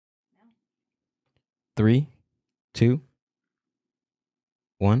3, 2,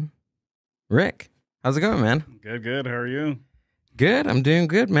 1. Rick, how's it going, man? Good. How are you? Good. I'm doing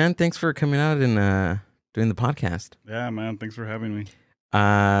good, man. Thanks for coming out and doing the podcast. Yeah, man. Thanks for having me.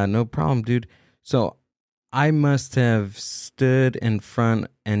 No problem, dude. So I must have stood in front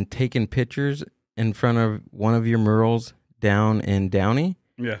and taken pictures in front of one of your murals down in Downey.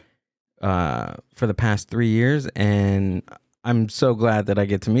 Yeah. For the past 3 years, and I'm so glad that I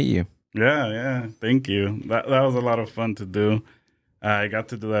get to meet you. Yeah. Thank you. That was a lot of fun to do. I got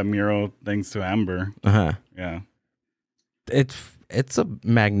to do that mural thanks to Amber. Yeah. It's a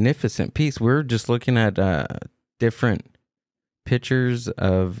magnificent piece. We're just looking at different pictures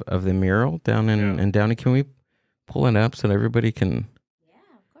of the mural down in Downey. Can we pull it up so that everybody can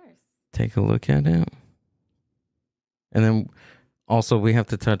of course, take a look at it? And then also we have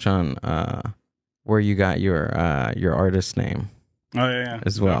to touch on where you got your artist name. Oh yeah.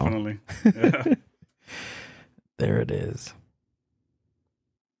 As well. Definitely. Yeah. There it is.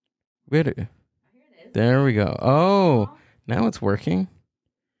 Where here it is. There we go. Oh, now it's working.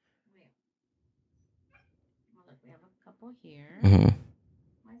 Well, look, we have a couple here. Mm-hmm.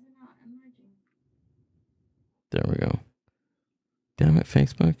 Why is it not emerging? There we go. Damn it,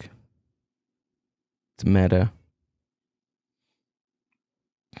 Facebook. It's meta.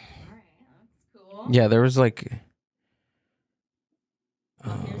 All right, that's cool. Yeah, there was like...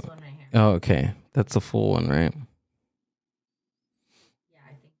 Oh, here's one right here. Oh, okay. That's the full one, right? Yeah, I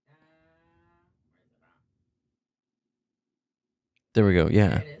think that. There we go. Yeah.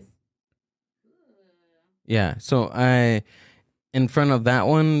 There it is. Yeah. So I... in front of that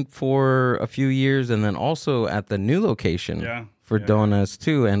one for a few years, and then also at the new location for Donuts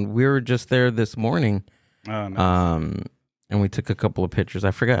too. And we were just there this morning. Oh, nice. And we took a couple of pictures.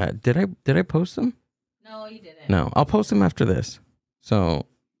 I forgot. Did I post them? No, you didn't. No, I'll post them after this. So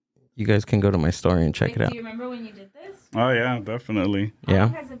you guys can go to my story and check it out. Do you remember when you did this? Oh yeah, definitely.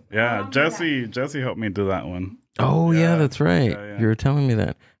 Yeah. Yeah, Jesse helped me do that one. Oh yeah, that's right. Yeah. You were telling me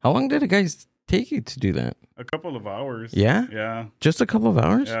that. How long did it guys take you to do that? A couple of hours. Yeah? Yeah. Just a couple of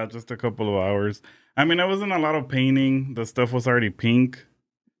hours? Yeah, just a couple of hours. I mean, it wasn't a lot of painting. The stuff was already pink.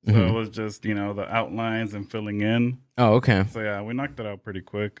 So it was just, the outlines and filling in. Oh, okay. So yeah, we knocked it out pretty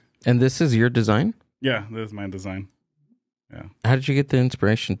quick. And this is your design? Yeah, this is my design. Yeah. How did you get the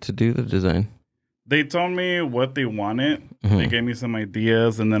inspiration to do the design? They told me what they wanted. They gave me some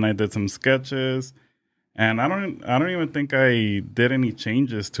ideas, and then I did some sketches. And I don't even think I did any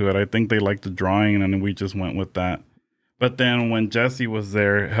changes to it. I think they liked the drawing, and we just went with that. But then when Jesse was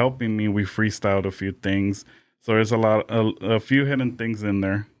there helping me, we freestyled a few things. So there's a few hidden things in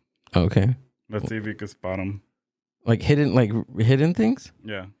there. Okay. Let's see if you can spot them. Like hidden things?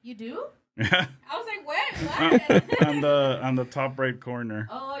 Yeah. You do? Yeah. I was like, what? on the top right corner.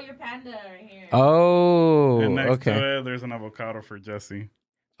 Oh, your panda right here. Oh, And next okay. to it, there's an avocado for Jesse.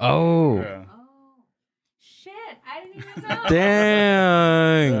 Oh. Yeah. Oh, shit! I didn't even know.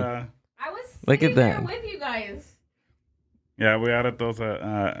 Dang. Yeah. I was Look at sitting there that. with you guys. Yeah, we added those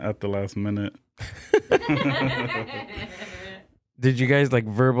at the last minute. Did you guys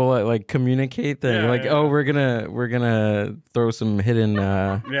communicate that? Yeah, like, yeah. oh, we're gonna throw some hidden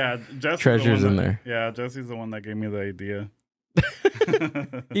Yeah, Jesse's treasures the one in that- there. Yeah, Jesse's the one that gave me the idea.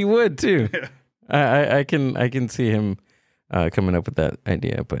 He would too. Yeah. I can see him coming up with that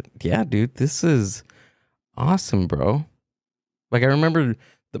idea. But yeah, dude, this is awesome, bro. Like I remember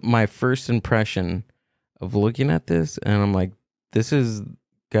my first impression of looking at this, and I'm like, this is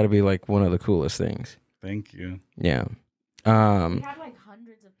got to be like one of the coolest things. Thank you. Yeah. We had like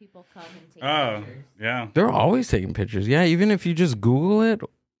hundreds of people come and take pictures. Yeah. They're always taking pictures. Yeah, even if you just Google it.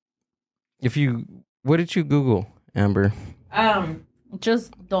 What did you Google, Amber?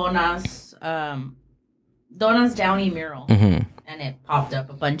 Just Donna's Downey mural, Mm-hmm. and it popped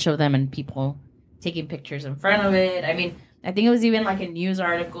up a bunch of them and people taking pictures in front of it. I mean, I think it was even like in news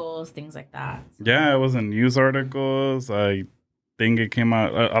articles, things like that. Yeah, it was in news articles. I think it came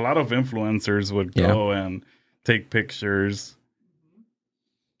out. A lot of influencers would go and take pictures.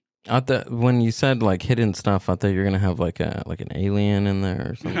 I thought when you said like hidden stuff, I thought you were gonna have like an alien in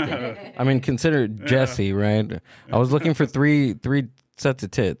there or something. I mean, consider Jesse, right? I was looking for three sets of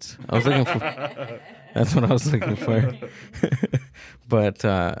tits. I was looking for. That's what I was looking for. But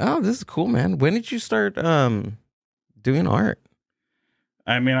this is cool, man. When did you start doing art?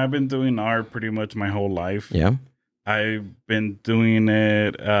 I mean, I've been doing art pretty much my whole life. Yeah. I've been doing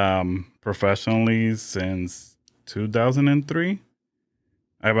it professionally since 2003.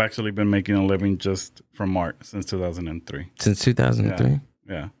 I've actually been making a living just from art since 2003. Since 2003?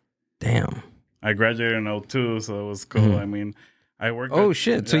 Yeah. Damn. I graduated in 2002, so it was cool. Mhm. I mean, I worked. Oh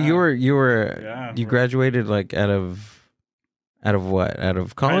shit! So you graduated like out of what? Out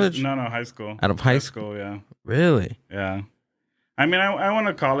of college? No, high school. Out of high school? Yeah. Really? Yeah. I mean, I went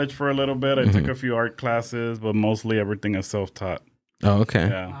to college for a little bit. I took a few art classes, but mostly everything is self-taught. Oh, okay.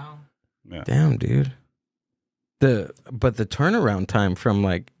 Yeah. Wow. Yeah. Damn, dude. But the turnaround time from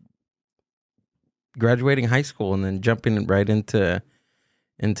like graduating high school and then jumping right into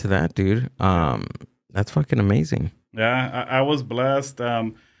that, dude. That's fucking amazing. Yeah, I was blessed.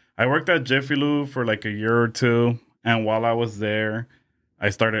 I worked at Jiffy Lube for like a year or two, and while I was there, I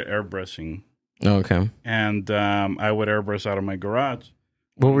started airbrushing. Oh, okay. And I would airbrush out of my garage.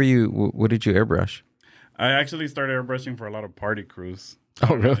 What did you airbrush? I actually started airbrushing for a lot of party crews.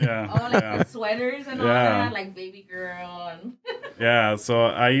 Oh, really? Oh, like the sweaters and all that, like baby girl. And Yeah, so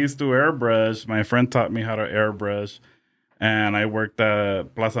I used to airbrush. My friend taught me how to airbrush, and I worked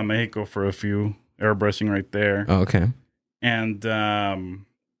at Plaza Mexico for a few airbrushing right there. Oh, okay. And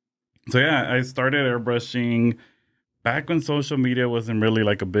so yeah, I started airbrushing back when social media wasn't really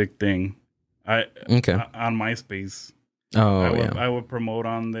like a big thing. On MySpace. Oh, I would promote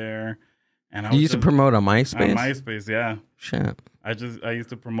on there. And you used to promote on MySpace? On MySpace, yeah. Shit. I used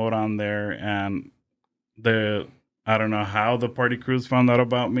to promote on there, and I don't know how the party crews found out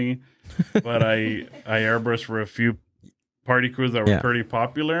about me, but I airbrushed for a few party crews that were pretty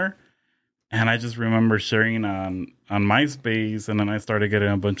popular, and I just remember sharing on MySpace, and then I started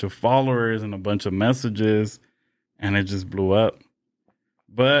getting a bunch of followers and a bunch of messages, and it just blew up.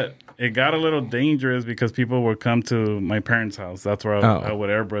 But it got a little dangerous because people would come to my parents' house. That's where I would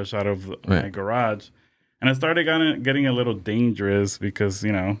airbrush out of my garage. And it started getting a little dangerous because,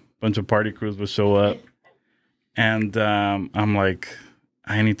 a bunch of party crews would show up. And I'm like,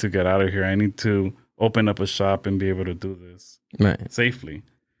 I need to get out of here. I need to open up a shop and be able to do this safely.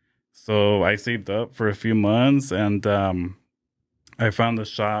 So I saved up for a few months, and I found a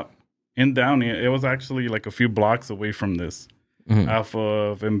shop in Downey. It was actually like a few blocks away from this. Off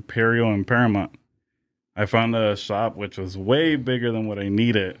of Imperial and Paramount. I found a shop which was way bigger than what I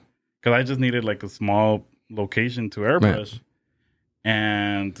needed, because I just needed like a small location to airbrush.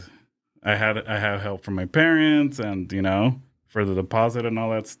 And I had help from my parents, and for the deposit and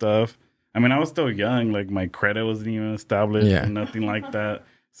all that stuff. I mean, I was still young, like my credit wasn't even established and nothing like that,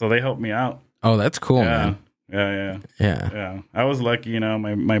 so they helped me out. Oh, that's cool, man. Yeah. I was lucky,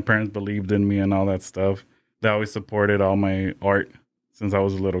 my parents believed in me and all that stuff. They always supported all my art since I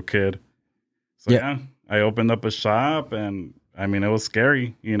was a little kid. So I opened up a shop, and I mean, it was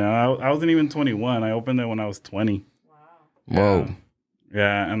scary. I wasn't even 21. I opened it when I was 20. wow. Whoa.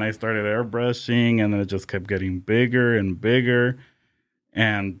 Yeah, and I started airbrushing, and then it just kept getting bigger and bigger.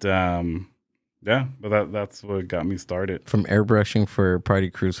 And but that's what got me started. From airbrushing for party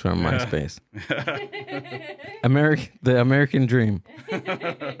crews from MySpace. The American dream.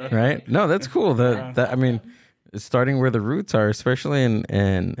 Right? No, that's cool. I mean, starting where the roots are, especially in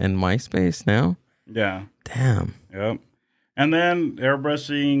MySpace now. Yeah. Damn. Yep. And then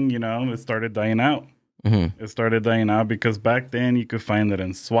airbrushing, it started dying out. It started dying out because back then you could find it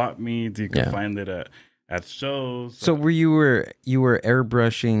in swap meets. You could find it at shows. So you were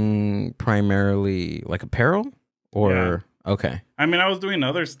airbrushing primarily like apparel, or okay? I mean, I was doing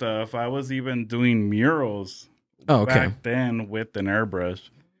other stuff. I was even doing murals. Back then with an airbrush,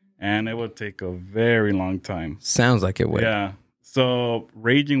 and it would take a very long time. Sounds like it would. Yeah. So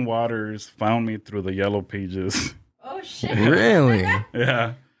Raging Waters found me through the Yellow Pages. Oh shit! Really?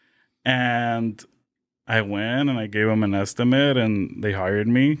 Yeah. And I went and I gave them an estimate, and they hired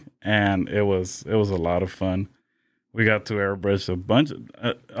me, and it was a lot of fun. We got to airbrush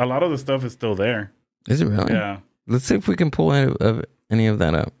a lot of the stuff is still there. Is it really? Yeah. Let's see if we can pull any of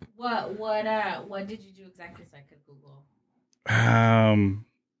that up. What did you do exactly so I could Google?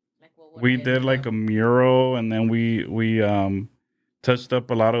 We did like a mural, and then we touched up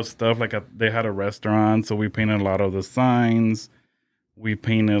a lot of stuff. Like they had a restaurant, so we painted a lot of the signs. We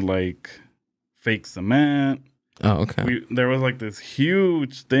painted like fake cement. Oh, okay. There was like this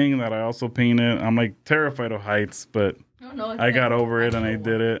huge thing that I also painted. I'm like terrified of heights, but I got over it and I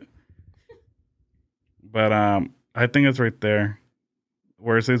did it. But I think it's right there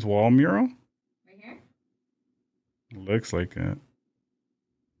where it says wall mural. Right here? Looks like it.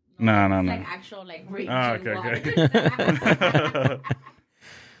 No. Like actual raging okay.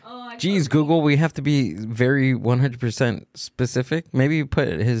 Geez, Google, we have to be very 100% specific. Maybe you put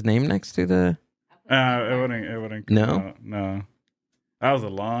his name next to the... It wouldn't. No? No. That was a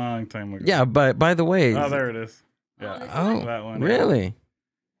long time ago. Yeah, but by the way... Oh, there it is. Yeah. Oh, that one. really? Yeah.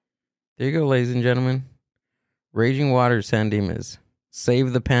 There you go, ladies and gentlemen. Raging Waters, San Dimas.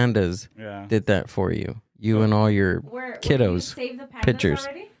 Save the Pandas. Yeah. Did that for you. You and all your Were kiddos. you Save the Pandas pictures.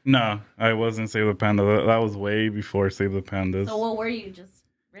 already? No, I wasn't Save the Panda. That was way before Save the Pandas. So what were you? Just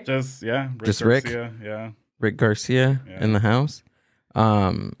Rick? Rick Just Rick? Garcia, yeah. Rick Garcia Yeah. in the house.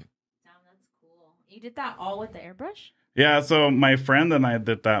 Damn, that's cool. You did that all with the airbrush? Yeah, so my friend and I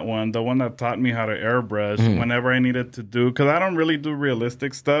did that one. The one that taught me how to airbrush whenever I needed to do, because I don't really do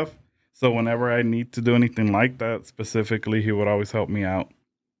realistic stuff. So whenever I need to do anything like that specifically, he would always help me out.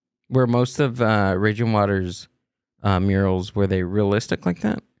 Were most of Raging Water's murals, were they realistic like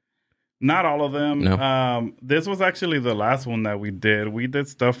that? Not all of them. No. This was actually the last one that we did. We did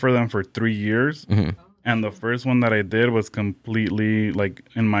stuff for them for 3 years. And the first one that I did was completely like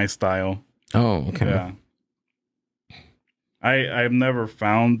in my style. Oh, okay. Yeah. I've never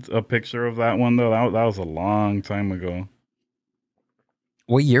found a picture of that one though. That was a long time ago.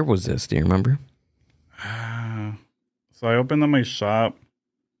 What year was this? Do you remember? So I opened up my shop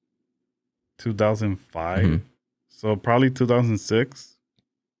 2005. So probably 2006.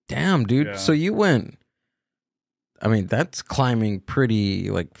 Damn, dude. Yeah. So you went, I mean, that's climbing pretty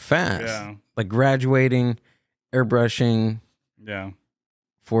like fast. Yeah. Like graduating, airbrushing Yeah.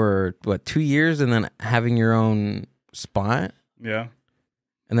 for what, 2 years, and then having your own spot. Yeah.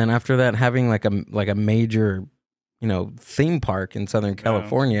 And then after that, having like a major, theme park in Southern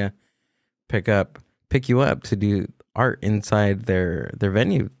California pick you up to do art inside their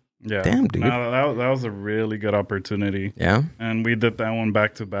venue. Yeah. Damn, dude. No, that was a really good opportunity. Yeah. And we did that one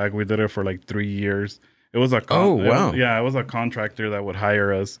back to back. We did it for like 3 years. It was a It was a contractor that would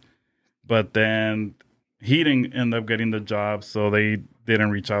hire us. But then he didn't end up getting the job, so they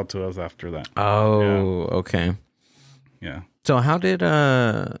didn't reach out to us after that. Oh, okay. Yeah. So how did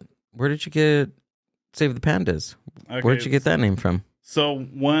where did you get Save the Pandas? Okay, Where did you get that name from? So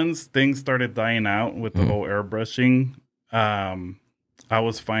once things started dying out with the whole airbrushing, I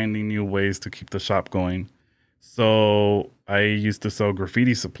was finding new ways to keep the shop going. So I used to sell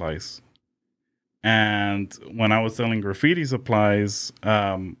graffiti supplies. And when I was selling graffiti supplies,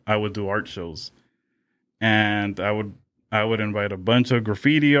 I would do art shows. And I would invite a bunch of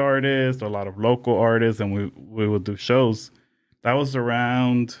graffiti artists, a lot of local artists, and we would do shows. That was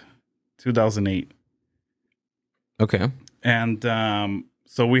around 2008. Okay. And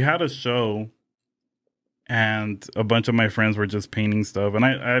so we had a show, and a bunch of my friends were just painting stuff.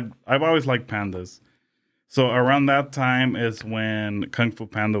 And I've always liked pandas. So around that time is when Kung Fu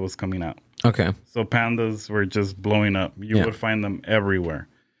Panda was coming out. Okay. So pandas were just blowing up. You would find them everywhere.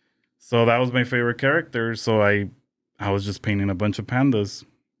 So that was my favorite character. So I was just painting a bunch of pandas.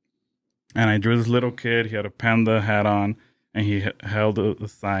 And I drew this little kid. He had a panda hat on. And he held a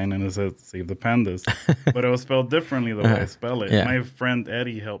sign and it said, "Save the Pandas." But it was spelled differently the way I spell it. Yeah. My friend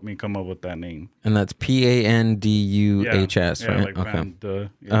Eddie helped me come up with that name. And that's Panduhs, Yeah, right? like Okay.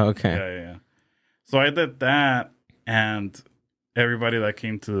 Panda. Oh, okay. Yeah. So I did that, and everybody that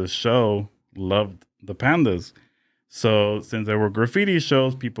came to the show loved the pandas. So since there were graffiti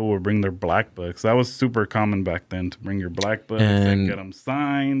shows, people would bring their black books. That was super common back then, to bring your black books and get them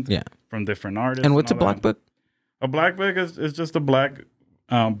signed from different artists. And what's a all black that. book? A black book is just a blank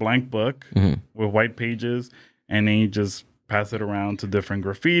book with white pages, and then you just pass it around to different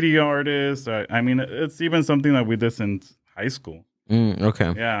graffiti artists. I mean, it's even something that we did since high school.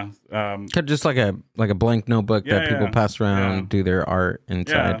 Okay. Yeah. Just like a blank notebook that people pass around, Yeah. do their art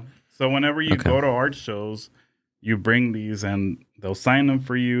inside. Yeah. So whenever you go to art shows, you bring these, and they'll sign them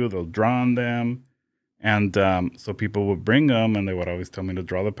for you. They'll draw on them, and so people would bring them, and they would always tell me to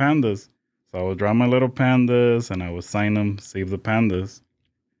draw the pandas. So I would draw my little pandas, and I would sign them, "Save the Pandas."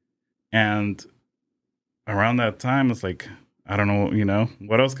 And around that time, it's like, I don't know,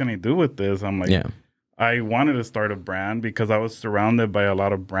 what else can I do with this? I'm like, I wanted to start a brand because I was surrounded by a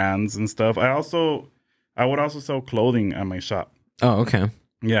lot of brands and stuff. I would also sell clothing at my shop. Oh, okay.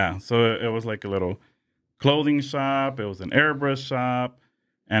 Yeah, so it was like a little clothing shop. It was an airbrush shop,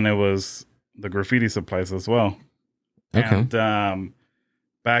 and it was the graffiti supplies as well. Okay. And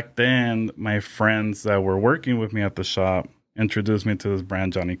back then, my friends that were working with me at the shop introduced me to this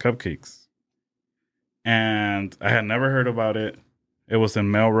brand, Johnny Cupcakes. And I had never heard about it. It was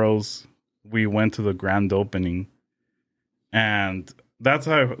in Melrose. We went to the grand opening. And that's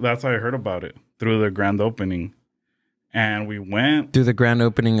how I heard about it, through the grand opening. And we went. Do the grand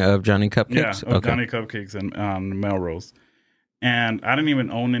opening of Johnny Cupcakes? Yeah, of Johnny Cupcakes in Melrose. And I didn't even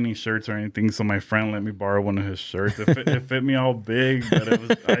own any shirts or anything, so my friend let me borrow one of his shirts. It fit me all big,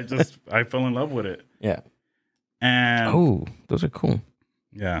 but I fell in love with it. Yeah. And those are cool.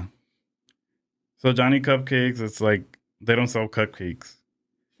 Yeah. So Johnny Cupcakes, it's like they don't sell cupcakes.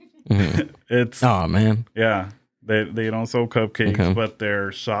 It's man. Yeah. They don't sell cupcakes, but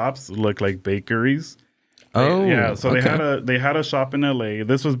their shops look like bakeries. Oh, yeah. So okay. they had a shop in LA.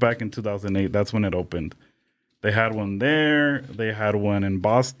 This was back in 2008. That's when it opened. They had one there. They had one in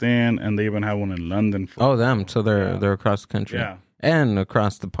Boston, and they even had one in London. Oh, them. So they're across the country. Yeah. And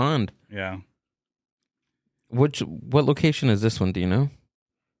across the pond. Yeah. What location is this one? Do you know?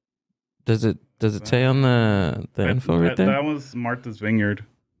 Does it say on the info right there? That was Martha's Vineyard.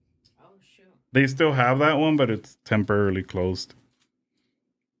 Oh shoot. They still have that one, but it's temporarily closed.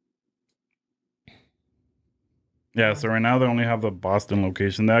 Yeah, so right now they only have the Boston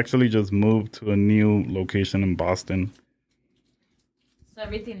location. They actually just moved to a new location in Boston. So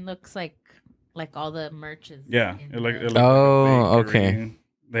everything looks like all the merch is. Yeah, in it looks the- like a Oh, bakery. okay.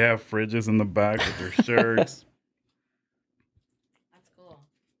 They have fridges in the back with their shirts. That's cool.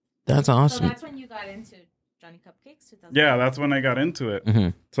 That's So awesome. that's when you got into Johnny Cupcakes. 2000. Yeah, that's when I got into it. hmm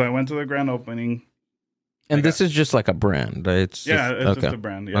So I went to the grand opening. And this is just like a brand. It's It's just a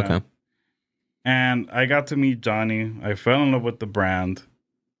brand. Yeah. Okay. And I got to meet Johnny. I fell in love with the brand.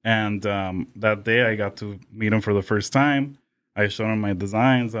 And that day I got to meet him for the first time. I showed him my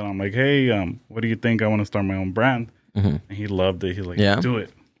designs and I'm like, hey, what do you think? I want to start my own brand. hmm And he loved it. He's like, Yeah. do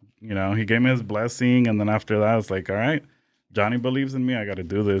it. You know, he gave me his blessing. And then after that, I was like, all right, Johnny believes in me. I got to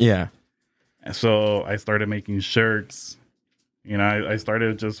do this. Yeah. And so I started making shirts. You know, I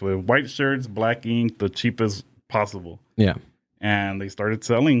started just with white shirts, black ink, the cheapest possible. Yeah. And they started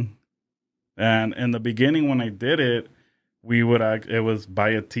selling. And in the beginning, when I did it, it was buy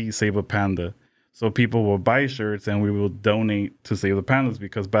a tee, save a panda. So people will buy shirts and we will donate to save the pandas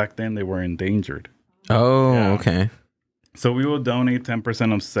because back then they were endangered. Oh, Yeah. okay. So we will donate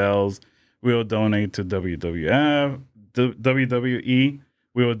 10% of sales. We will donate to WWE.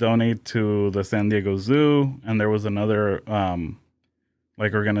 We will donate to the San Diego Zoo. And there was another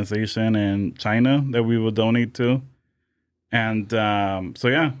organization in China that we would donate to. And so,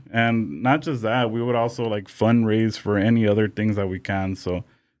 yeah. And not just that, we would also fundraise for any other things that we can. So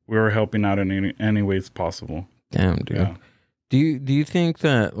we were helping out in any ways possible. Damn, dude. Yeah. Do you think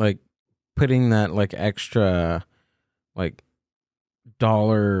that putting that extra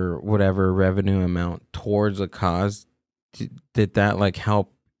dollar whatever revenue amount towards a cause did that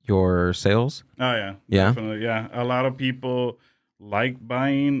help your sales? Oh, yeah. Yeah? Definitely. Yeah. A lot of people like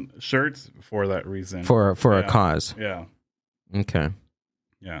buying shirts for that reason. For a Yeah. cause. Yeah. Okay.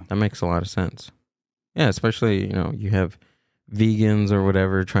 Yeah. That makes a lot of sense. Yeah, especially, you have vegans or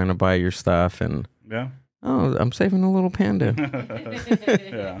whatever trying to buy your stuff and Yeah. oh, I'm saving a little panda.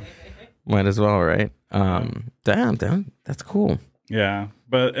 Yeah. Might as well, right? Damn, that's cool. Yeah.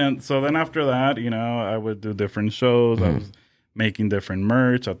 And so then after that, I would do different shows. I was making different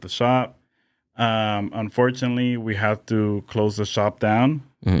merch at the shop. Unfortunately, we had to close the shop down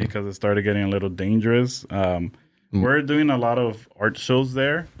because it started getting a little dangerous. We're doing a lot of art shows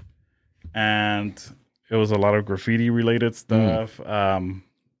there, and it was a lot of graffiti related stuff.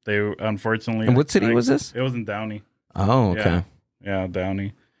 They unfortunately. And what city was this? It was in Downey. Oh, okay. Yeah,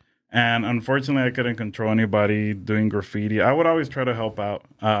 Downey. And unfortunately, I couldn't control anybody doing graffiti. I would always try to help out.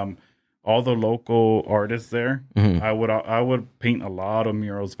 All the local artists there. I would paint a lot of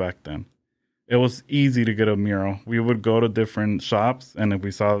murals back then. It was easy to get a mural. We would go to different shops, and if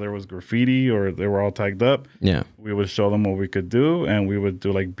we saw there was graffiti or they were all tagged up, Yeah. we would show them what we could do, and we would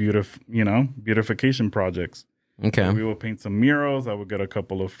do beautification projects. Okay. So we would paint some murals. I would get a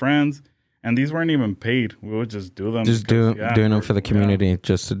couple of friends, and these weren't even paid. We would just do them. Just because, doing them for the community,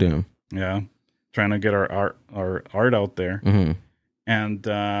 just to do them. Yeah, trying to get our art out there, and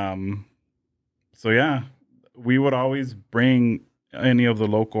so yeah, we would always bring any of the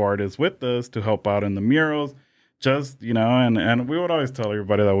local artists with us to help out in the murals. Just and we would always tell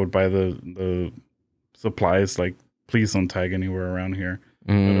everybody that would buy the supplies please don't tag anywhere around here.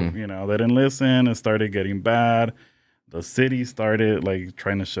 But, they didn't listen. It started getting bad. The city started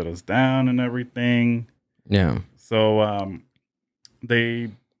trying to shut us down and everything. Yeah. So they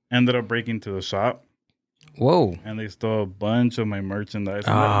ended up breaking into the shop. Whoa. And they stole a bunch of my merchandise.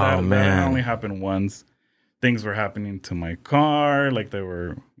 And Oh, man. That only happened once. Things were happening to my car. They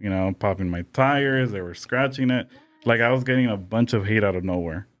were, popping my tires. They were scratching it. I was getting a bunch of hate out of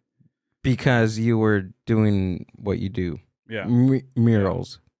nowhere. Because you were doing what you do. Yeah.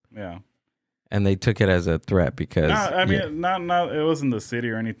 Murals. Yeah. And they took it as a threat because... Not it wasn't the city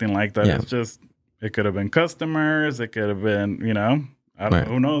or anything like that. Yeah. It's just, it could have been customers. It could have been, I don't know.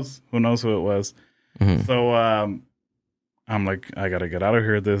 Who knows? Who knows who it was? So I'm like, I got to get out of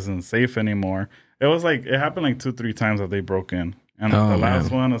here. This isn't safe anymore. It was it happened 2-3 times that they broke in. And the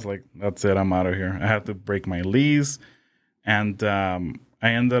last one is that's it. I'm out of here. I had to break my lease. And I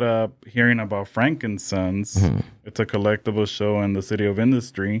ended up hearing about Frank and Sons. It's a collectible show in the City of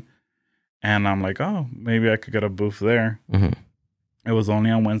Industry. And I'm like, oh, maybe I could get a booth there. Mhm. It was only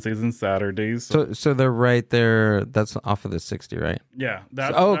on Wednesdays and Saturdays. So they're right there. That's off of the 60, right? Yeah,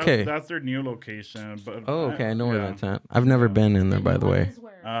 that's, okay. that's their new location. But Oh, okay. I know where yeah. that's at. I've never been in there, by the way.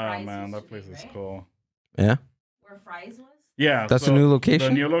 Oh, man, that place is cool. Yeah? Where Fry's was? Yeah. That's a new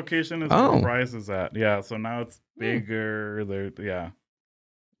location? The new location is Oh. where Fry's is at. Yeah, so now it's bigger. Yeah.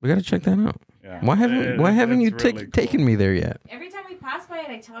 We got to check that out. Yeah. Why haven't you it's really cool. taken me there yet? Every time we pass by it,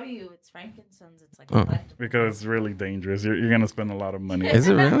 I tell you it's Frankincense. It's like Oh. collectible. Because it's really dangerous. You're going to spend a lot of money. Is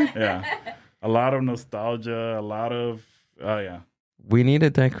it really? Yeah. A lot of nostalgia, a lot of, oh, yeah. We need to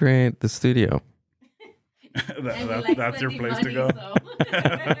decorate the studio. That's your place to go.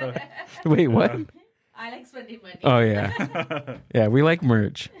 Wait, what? I like spending money. Oh, yeah. Yeah, we like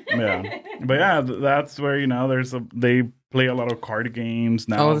merch. Yeah. But yeah, that's where, they play a lot of card games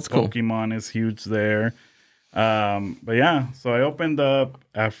now. Oh, that's cool. Pokemon is huge there. But yeah, so I opened up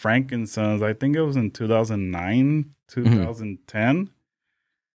at Frankinson's, I think it was in 2009, 2010.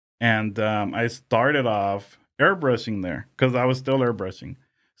 And I started off airbrushing there because I was still airbrushing.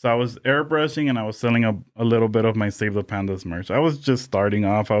 So I was airbrushing and I was selling a little bit of my Save the Pandas merch. I was just starting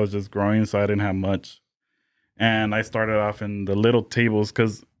off. I was just growing, so I didn't have much. And I started off in the little tables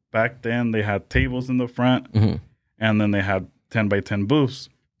because back then they had tables in the front and then they had 10 by 10 booths.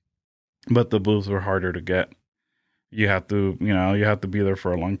 But the booths were harder to get. You have to be there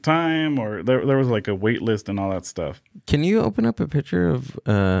for a long time, or there was like a wait list and all that stuff. Can you open up a picture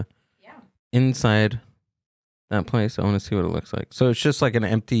of inside that place? I want to see what it looks like. So it's just like an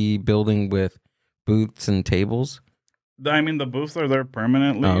empty building with booths and tables? I mean, the booths are there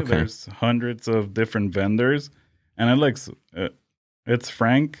permanently. Oh, okay. There's hundreds of different vendors, and it looks it's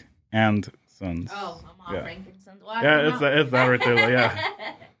Frank and Sons. Oh, I'm on Frankincense. Well, yeah, it's that right there. Yeah.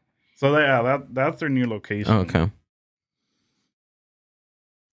 So that's their new location. Oh, okay.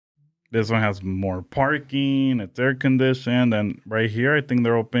 This one has more parking. It's air conditioned, and right here, I think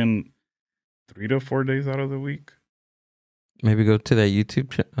they're open 3 to 4 days out of the week. Maybe go to that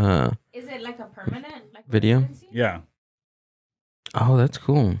YouTube Is it like a permanent video? residency? Yeah. Oh, that's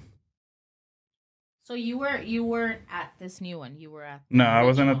cool. So you weren't at this new one. You were at No, I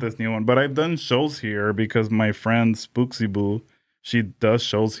wasn't at this new one, but I've done shows here because my friend Spooksy Boo, she does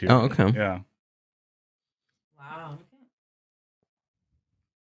shows here. Oh, okay. Yeah. Wow.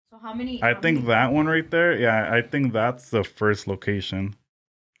 So how many? I think that one right there. Yeah, I think that's the first location.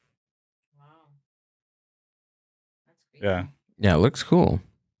 Wow. That's crazy. Yeah. Yeah, it looks cool.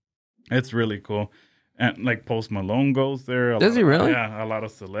 It's really cool. And like Post Malone goes there. Does he really? Yeah, a lot of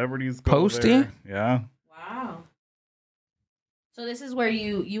celebrities go Posty? there. Yeah. Wow. So this is where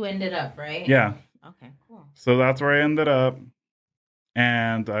you ended up, right? Yeah. Okay, cool. So that's where I ended up.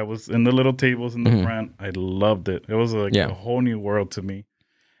 And I was in the little tables in the front. I loved it. It was like a whole new world to me.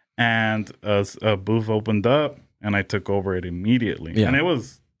 And a booth opened up and I took over it immediately. Yeah. And it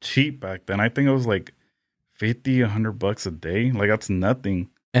was cheap back then. I think it was like $50-$100 a day. Like that's nothing.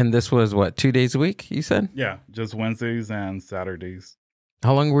 And this was what, 2 days a week, you said? Yeah, just Wednesdays and Saturdays.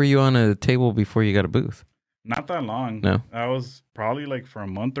 How long were you on a table before you got a booth? Not that long. No. I was probably like for a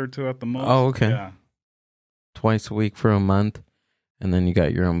month or two at the most. Oh, okay. Yeah. Twice a week for a month, and then you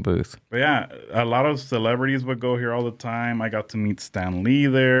got your own booth. But yeah, a lot of celebrities would go here all the time. I got to meet Stan Lee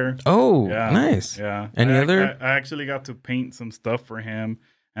there. Oh, nice. Yeah. Any other? I actually got to paint some stuff for him,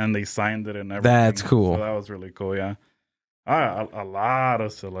 and they signed it and everything. That's cool. So that was really cool, yeah. A lot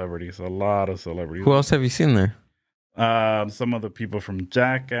of celebrities. Who else have you seen there? Some of the people from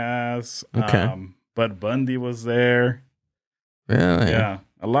Jackass. Okay. Bud Bundy was there. Really? Yeah.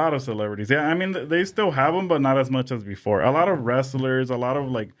 A lot of celebrities. Yeah, I mean, they still have them, but not as much as before. A lot of wrestlers, a lot of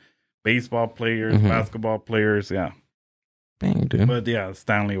like baseball players, basketball players. Yeah. Dang, dude. But yeah,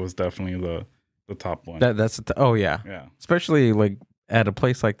 Stanley was definitely the top one. Oh, yeah. Yeah. Especially like at a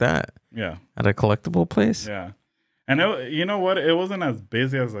place like that. Yeah. At a collectible place. Yeah. And you know what? It wasn't as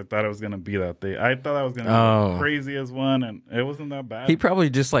busy as I thought it was going to be that day. I thought I was going to be the craziest one, and it wasn't that bad. He probably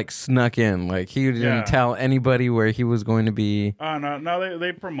just like snuck in. Like he didn't tell anybody where he was going to be. Oh, no,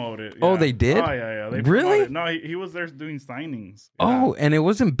 they promoted. Yeah. Oh, they did? Oh, yeah. They really? No, he was there doing signings. Yeah. Oh, and it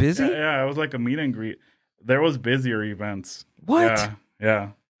wasn't busy? Yeah, it was like a meet and greet. There was busier events. What?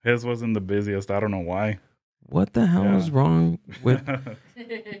 Yeah. His wasn't the busiest. I don't know why. What the hell is wrong with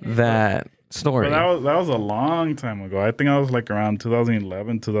that story? But that was a long time ago. I think I was like around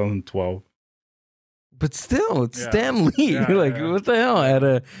 2011, 2012. But still, it's Stan Lee. What the hell? At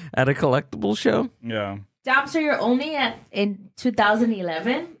a collectible show? Yeah. Dom, so you're only in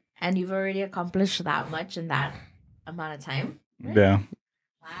 2011 and you've already accomplished that much in that amount of time? Yeah.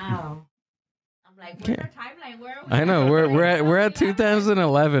 Wow. I'm like, where's our timeline? Where are we? I know we're at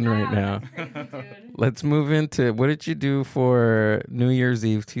 2011 right now. That's crazy, dude. Let's move into what did you do for New Year's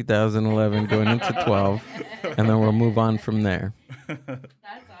Eve 2011 going into 12, and then we'll move on from there. That's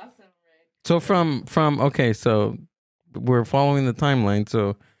awesome, Rick. So from okay, so we're following the timeline.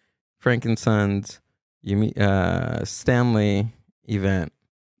 So Frank and Sons, you meet Stanley event.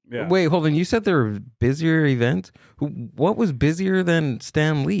 Yeah. Wait, hold on. You said there were busier events. What was busier than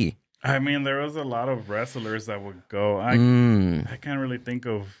Stan Lee? I mean, there was a lot of wrestlers that would go. I can't really think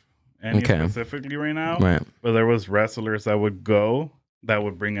of any specifically right now. Right. But there was wrestlers that would go that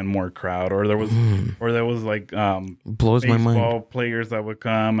would bring in more crowd, or there was like blows my mind. Baseball players that would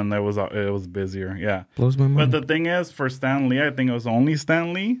come, and it was busier. Yeah, blows my mind. But the thing is, for Stan Lee, I think it was only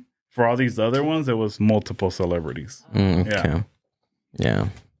Stan Lee. For all these other ones, it was multiple celebrities. Okay. Yeah.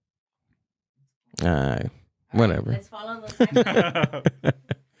 Whatever. Let's follow those.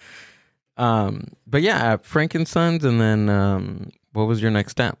 But yeah, Frank and Sons, and then what was your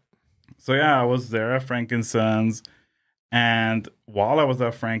next step? So yeah, I was there at Frank and Sons, and while I was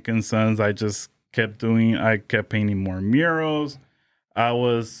at Frank and Sons, I kept painting more murals. I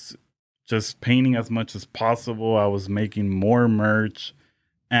was just painting as much as possible. I was making more merch.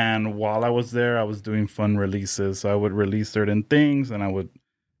 And while I was there, I was doing fun releases. So I would release certain things, and I would,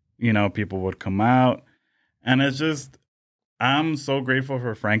 people would come out. And it's just, I'm so grateful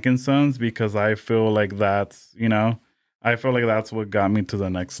for Frank and Sons because I feel like that's what got me to the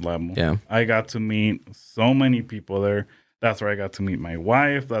next level. Yeah. I got to meet so many people there. That's where I got to meet my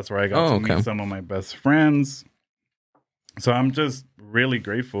wife. That's where I got to meet some of my best friends. So I'm just really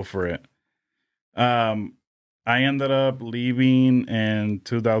grateful for it. I ended up leaving in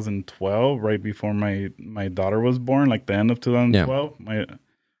 2012, right before my daughter was born, like the end of 2012.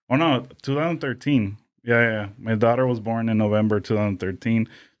 2013. Yeah. My daughter was born in November 2013,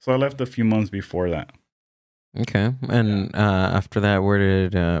 so I left a few months before that. Okay, and after that, where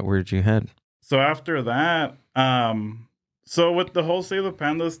did you head? So after that, so with the whole Save the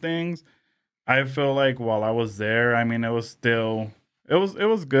Pandas things, I feel like while I was there, I mean, it was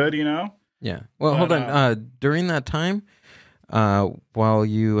good, Yeah. Well, hold on. During that time, while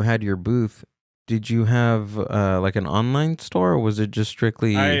you had your booth, did you have like an online store, or was it just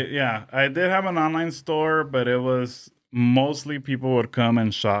strictly? I did have an online store, but it was mostly people would come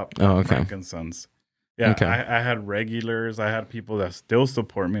and shop at Frank and Sons. Yeah, okay. I had regulars. I had people that still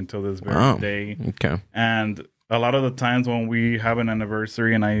support me until this very day. Okay. And a lot of the times when we have an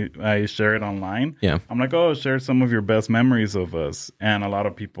anniversary and I share it online, I'm like, share some of your best memories of us. And a lot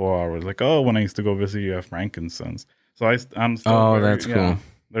of people are like, when I used to go visit you at Frank and Sons. So I'm still that's cool.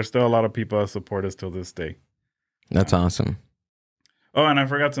 There's still a lot of people that support us till this day. That's awesome. Oh, and I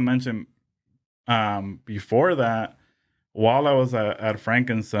forgot to mention, before that, while I was at Frank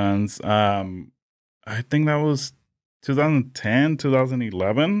and Sons, I think that was 2010,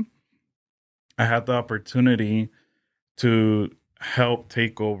 2011. I had the opportunity to help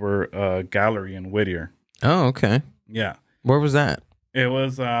take over a gallery in Whittier. Oh, okay. Yeah. Where was that? It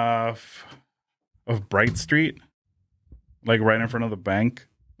was of Bright Street, like right in front of the bank.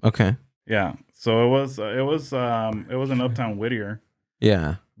 Okay. Yeah. So it was in Uptown Whittier.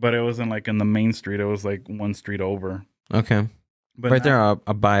 Yeah. But it wasn't like in the main street. It was like one street over. Okay. But right there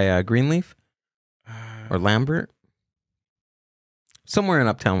by Greenleaf or Lambert? Somewhere in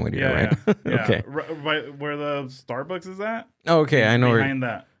Uptown Whittier, right? Yeah. Okay. Right where the Starbucks is at? Oh, okay. I know behind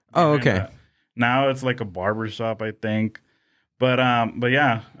that. Oh, okay. That. Now it's like a barber shop, I think. But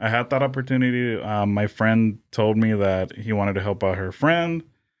yeah, I had that opportunity. My friend told me that he wanted to help out her friend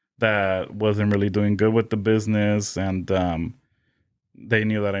that wasn't really doing good with the business, and they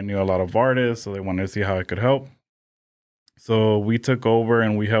knew that I knew a lot of artists, so they wanted to see how I could help. So we took over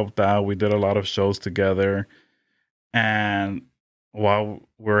and we helped out. We did a lot of shows together, and while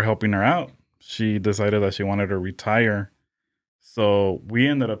we were helping her out, she decided that she wanted to retire. So we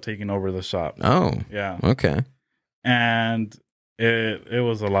ended up taking over the shop. Oh, yeah. Okay. And it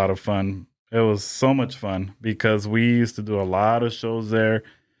was a lot of fun. It was so much fun because we used to do a lot of shows there.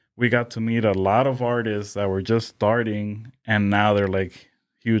 We got to meet a lot of artists that were just starting, and now they're like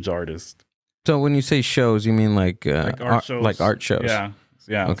huge artists. So when you say shows, you mean like art shows? Like art shows? Yeah.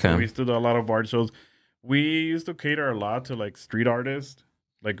 Okay. So we used to do a lot of art shows. We used to cater a lot to like street artists,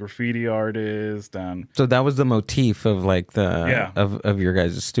 like graffiti artists, and so that was the motif of like the of your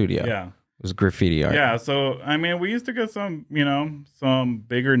guys' studio. Yeah, it was graffiti art. Yeah, so I mean, we used to get some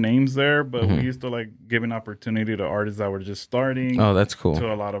bigger names there, but we used to like give an opportunity to artists that were just starting. Oh, that's cool.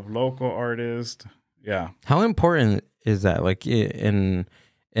 To a lot of local artists. Yeah. How important is that? Like in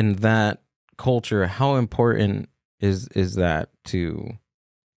that culture, how important is that to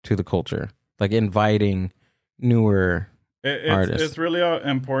the culture? like inviting newer artists? It's really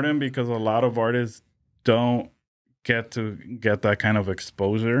important because a lot of artists don't get that kind of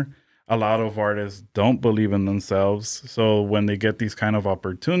exposure. A lot of artists don't believe in themselves. So when they get these kind of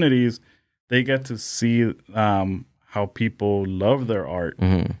opportunities, they get to see how people love their art.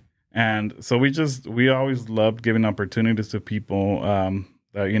 Mm-hmm. And so we always loved giving opportunities to people that,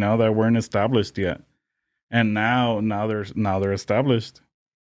 that weren't established yet. And now they're established.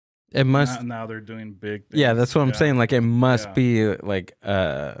 It must. Now they're doing big things. Yeah, that's what I'm saying. Like it must be like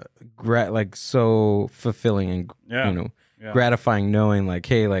like so fulfilling and gratifying knowing like,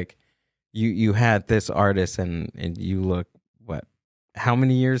 hey, like you had this artist and you look how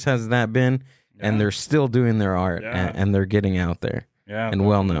many years has that been? Yeah. And they're still doing their art and they're getting out there. Yeah, and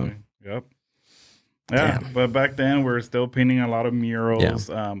well known. Yep. Yeah, but back then we were still painting a lot of murals.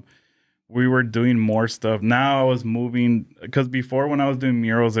 Yeah. We were doing more stuff. Now I was moving because before when I was doing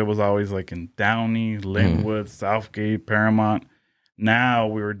murals, it was always like in Downey, Linwood, Southgate, Paramount. Now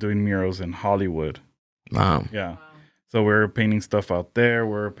we were doing murals in Hollywood. Wow. Yeah. So we were painting stuff out there.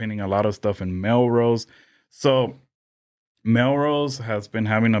 We were painting a lot of stuff in Melrose. So Melrose has been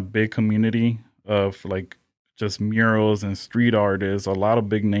having a big community of like just murals and street artists. A lot of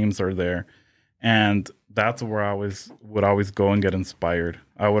big names are there. And that's where I would always go and get inspired.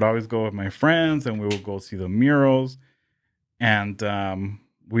 I would always go with my friends and we would go see the murals. And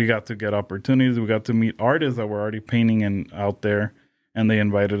we got to get opportunities. We got to meet artists that were already painting out there. And they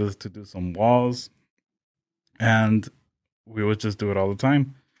invited us to do some walls. And we would just do it all the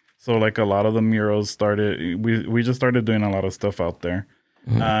time. So like a lot of the murals started, we just started doing a lot of stuff out there.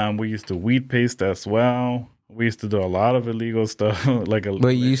 Mm-hmm. We used to weed paste as well. We used to do a lot of illegal stuff.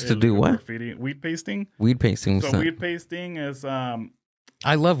 But you used to do what? Graffiti. Weed pasting. Weed pasting. So weed pasting is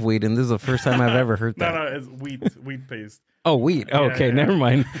I love weed, and this is the first time I've ever heard that. No, it's weed paste. Oh, weed. Oh, yeah, okay, yeah. Never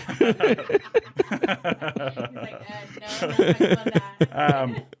mind. He's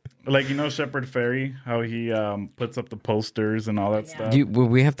like, no, like Shepard Fairey, how he puts up the posters and all that stuff.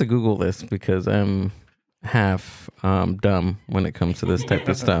 We have to Google this because I'm half dumb when it comes to this type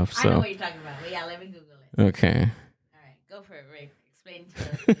of stuff. So I know what you're talking about. But yeah, let me Google it. Okay. All right, go for it, Rick. Explain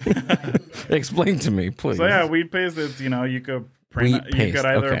to Explain to me, please. So yeah, weed paste. It's you could print. You could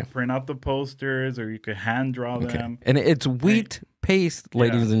either print out the posters or you could hand draw them. And it's wheat paste,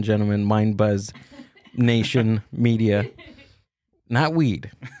 ladies and gentlemen. Mind Buzz Nation Media. Not weed.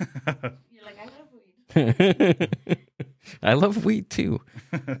 You're like, I love weed. I love weed too.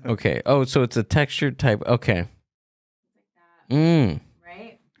 Okay. Oh, so it's a textured type. Okay. Like that.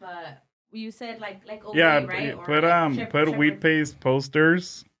 Right? But you said like yeah, right? Put weed paste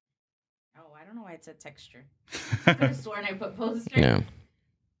posters. Oh, I don't know why it said texture. I could have sworn I put poster. Yeah. All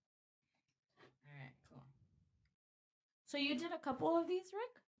right, cool. So you did a couple of these,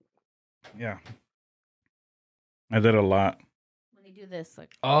 Rick? Yeah. I did a lot. Do this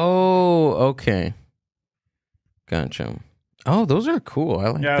like okay, gotcha. Oh, those are cool. I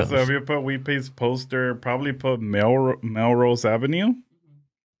like those. So if you put weed paste poster, probably put Melrose Avenue,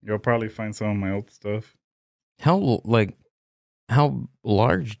 you'll probably find some of my old stuff. How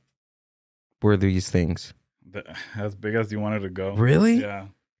large were these things? As big as you wanted to go. Really? Yeah.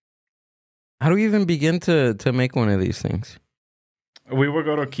 How do you even begin to make one of these things? We would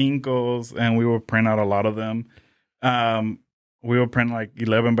go to Kinko's and we would print out a lot of them. We would print like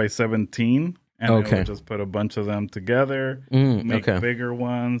 11 by 17 and we would just put a bunch of them together, make bigger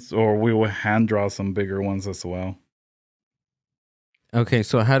ones, or we would hand draw some bigger ones as well. Okay,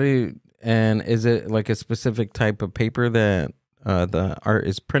 so is it like a specific type of paper that the art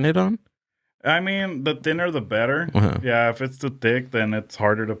is printed on? I mean, the thinner the better. Uh-huh. Yeah, if it's too thick, then it's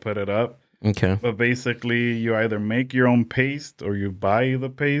harder to put it up. Okay. But basically, you either make your own paste or you buy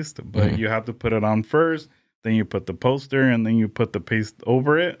the paste, but you have to put it on first. Then you put the poster and then you put the paste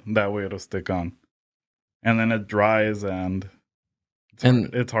over it. That way it'll stick on. And then it dries and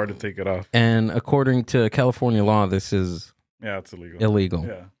it's hard to take it off. And according to California law, this is... Yeah, it's illegal. Illegal.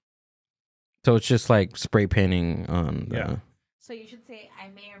 Yeah. So it's just like spray painting on the... Yeah. So you should say, I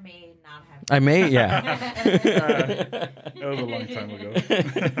may or may not have... I may, yeah. That was a long time ago.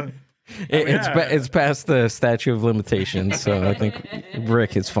 It's past the statute of limitations, so I think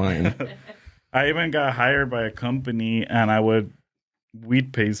Rick is fine. I even got hired by a company and I would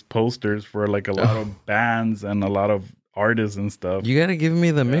weed paste posters for like a lot of bands and a lot of artists and stuff. You got to give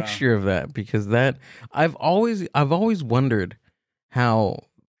me the mixture of that because I've always wondered how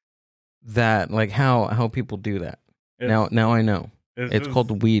people do that. Now I know. It's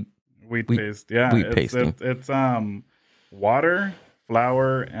called weed paste. Yeah. Weed pasting. It's water,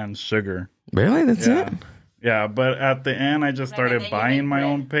 flour, and sugar. Really? That's it? Yeah, but at the end, I just Like, started and then you buying make my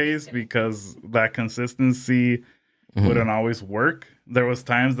bread. own paste because that consistency wouldn't always work. There was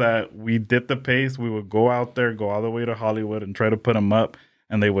times that we did the paste, we would go out there, go all the way to Hollywood, and try to put them up,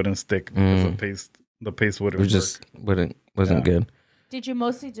 and they wouldn't stick because the paste It wouldn't was just wasn't good. Did you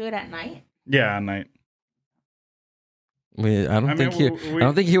mostly do it at night? Yeah, at night. I don't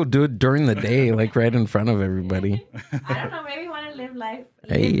think he'll do it during the day, like right in front of everybody. I don't know. Maybe want to live life on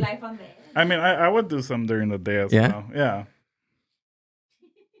the edge. I mean, I would do some during the day as well. Yeah.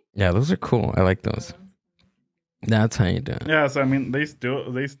 Yeah, those are cool. I like those. That's how you do it. Yeah, so I mean, they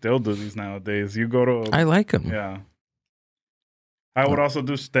still do these nowadays. You go to I like them. Yeah. I would also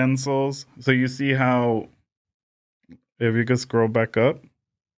do stencils. So you see how, if you could scroll back up,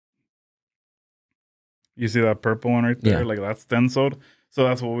 you see that purple one right there? Yeah. Like that's stenciled. So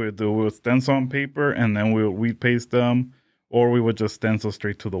that's what we would do. We would stencil on paper and then we paste them, or we would just stencil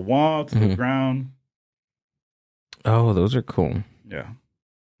straight to the wall, to the ground. Oh, those are cool. Yeah.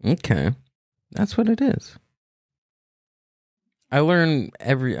 Okay. That's what it is. I learn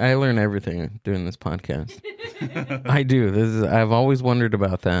everything doing this podcast. I do. I've always wondered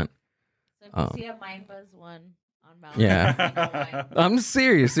about that. So if you see a Mind Buzz one on Mount, Yeah. I'm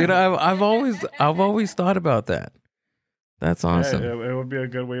serious, dude. I've always thought about that. That's awesome. Yeah, it would be a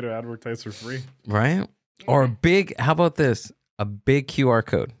good way to advertise for free. Right? Or how about this? A big QR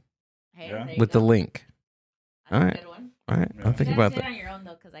code Hey, with the link. That's All a right. good one. All right. Yeah. I'll think You about gotta that. sit on your own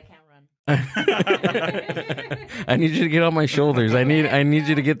though, because I can't run. I need you to get on my shoulders. I need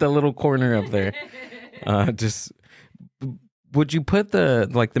you to get that little corner up there. Would you put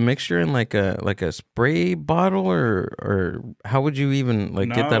the mixture in like a spray bottle or how would you even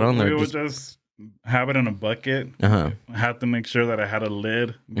get that on there? We would just have it in a bucket. Uh-huh. I had to make sure that I had a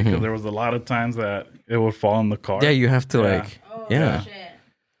lid because there was a lot of times that it would fall in the car. Yeah, you have to Oh, yeah. shit.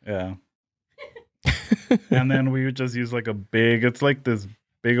 Yeah. And then we would just use it's like this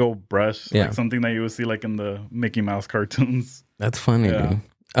big old brush, like something that you would see like in the Mickey Mouse cartoons. That's funny, dude.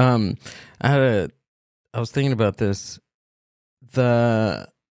 I was thinking about this. The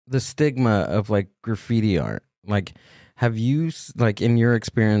stigma of like graffiti art. Like, have you in your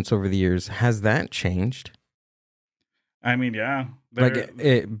experience over the years, has that changed? I mean, yeah. Has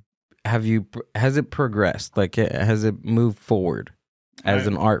it progressed? Like, has it moved forward as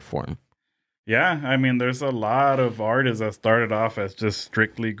an art form? Yeah, I mean, there's a lot of artists that started off as just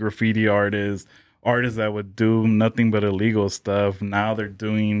strictly graffiti artists that would do nothing but illegal stuff. Now they're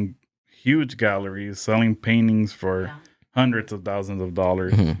doing huge galleries, selling paintings for hundreds of thousands of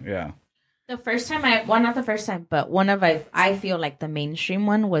dollars. Mm-hmm. Yeah. The first time not the first time, but one of I feel like the mainstream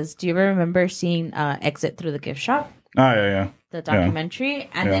one was, do you ever remember seeing Exit Through the Gift Shop? Oh, yeah. The documentary.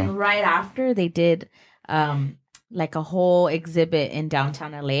 And then right after they did like a whole exhibit in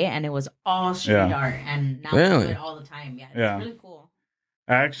downtown LA, and it was all street art, and now they do it all the time. Yeah, it's really cool.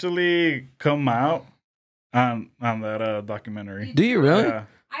 I actually come out on that documentary. Do you really? Yeah.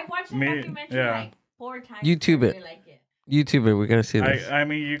 I watched the documentary like 4 times. YouTube it. I really like it. YouTube it. We gotta see this. I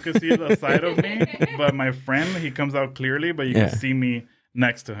mean, you can see the side of me, but my friend, he comes out clearly, but you can see me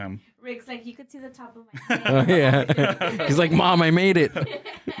next to him. Rick's like, you could see the top of my head. Oh, yeah. He's like, Mom, I made it.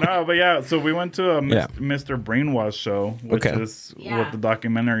 No, but yeah, so we went to a Mr. Brainwash show, which is what the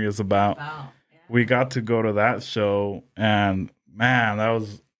documentary is about. We got to go to that show, and man, that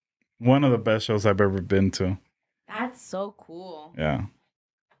was one of the best shows I've ever been to. That's so cool. Yeah.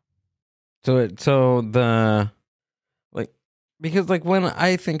 Because when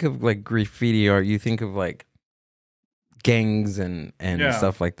I think of like graffiti art, you think of like gangs and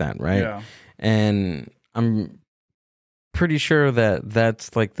stuff like that, right? Yeah. And I'm pretty sure that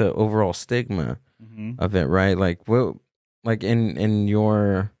that's like the overall stigma of it, right? Like what, like in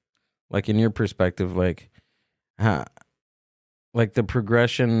your perspective, like how, like the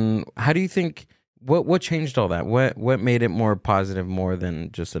progression. How do you think? What changed all that? What made it more positive, more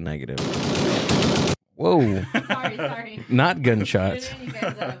than just a negative? Whoa! Sorry. Not gunshots.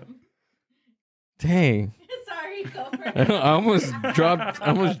 Dang. Sorry, go for it. I almost dropped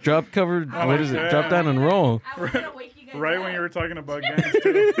covered. Oh, what is it? Drop down and roll. I wanted to wake you guys Right up. when you were talking about gangs,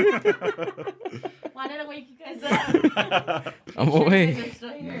 too. Wanted to wake you guys up. I'm awake.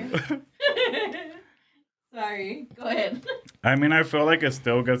 Still here. Sorry. Go ahead. I mean, I feel like it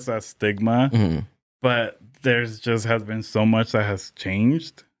still gets that stigma, but there's just has been so much that has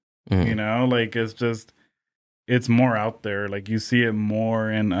changed. You know, like it's more out there. Like you see it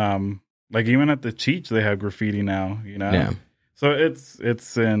more in like even at the Cheech they have graffiti now, you know? Yeah. So it's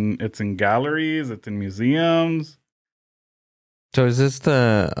in galleries, it's in museums. So is this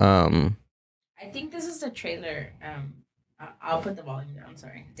the I think this is a trailer. I'll put the volume down.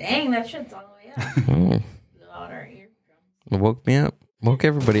 Sorry. Dang, that shit's all the way up. oh, out our eardrums. It woke me up. Woke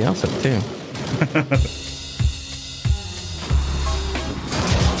everybody else up too. Is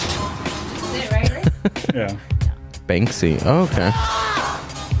it right? Yeah. Banksy. Oh, okay.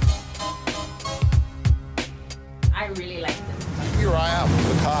 I really like this. Here I am with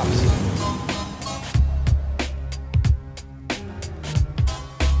the cops.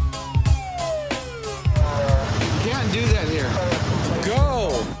 Can't do that here.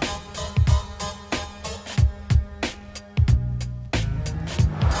 Go!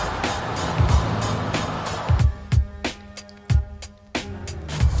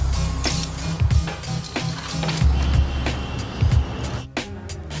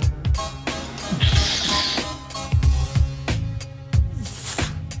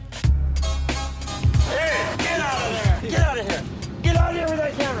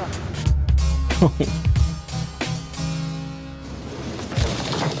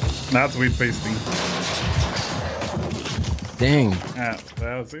 Not sweet pasting. Dang. Yeah,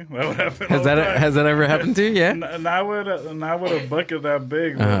 that would happen. Has that ever happened to you? Yeah. Not with a bucket that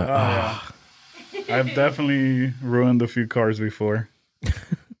big. But, yeah. I've definitely ruined a few cars before.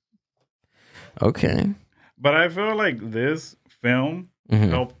 Okay. But I feel like this film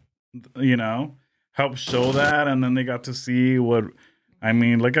helped show that, and then they got to see what. I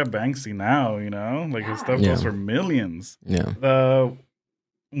mean, look at Banksy now. Like his stuff goes for millions. Yeah.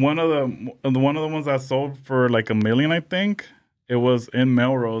 One of the ones that sold for like $1 million, I think. It was in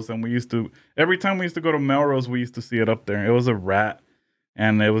Melrose, and every time we used to go to Melrose, we used to see it up there. It was a rat,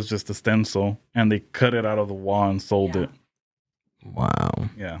 and it was just a stencil, and they cut it out of the wall and sold it. Wow.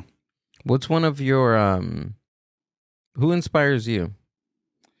 Yeah. What's one of your who inspires you?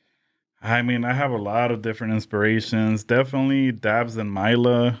 I mean, I have a lot of different inspirations. Definitely Dabs and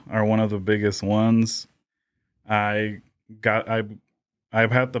Mila are one of the biggest ones. I've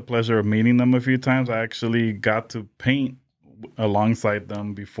had the pleasure of meeting them a few times. I actually got to paint alongside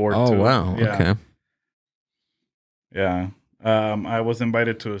them before. Oh, too. wow. Yeah. Okay. Yeah. I was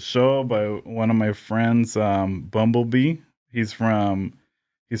invited to a show by one of my friends, Bumblebee. He's from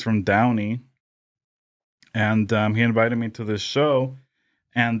Downey. And he invited me to this show.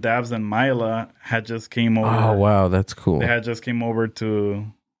 And Dabs and Mila had just came over. Oh, wow. That's cool. They had just came over to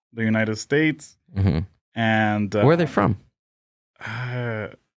the United States. Mm-hmm. And where are they from? I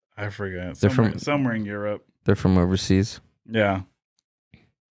forget. They're somewhere in Europe. They're from overseas. Yeah.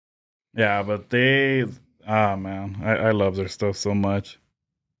 Yeah, but man, I love their stuff so much.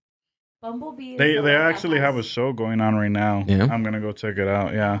 Bumblebee. They actually have a show going on right now. Yeah. I'm gonna go check it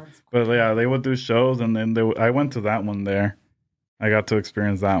out. Yeah, but yeah, they would do shows, and then I went to that one there. I got to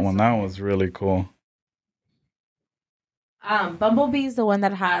experience that one. That was really cool. Bumblebee is the one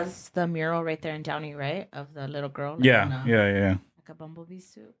that has the mural right there in Downey, right? Of the little girl. Like yeah. Like a bumblebee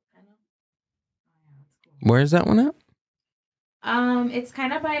suit, kind of. Oh, yeah, that's cool. Where is that one at? It's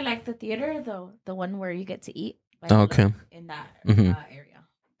kind of by like the theater, though, the one where you get to eat. Okay. In that area.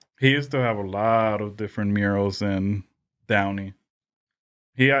 He used to have a lot of different murals in Downey.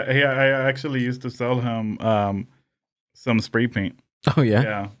 I actually used to sell him some spray paint. Oh yeah.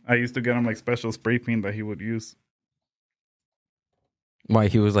 Yeah, I used to get him like special spray paint that he would use. Why,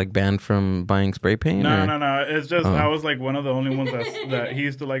 he was like banned from buying spray paint? No. It's just I was like one of the only ones that he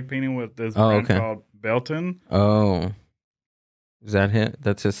used to like painting with this brand called Belton. Oh, is that it?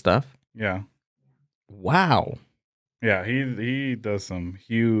 That's his stuff? Yeah. Wow. Yeah, he does some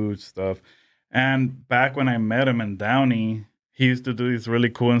huge stuff. And back when I met him in Downey, he used to do these really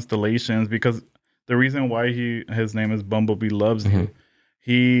cool installations because the reason why his name is Bumblebee Loves You,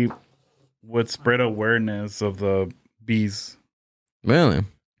 he would spread awareness of the bees. Really?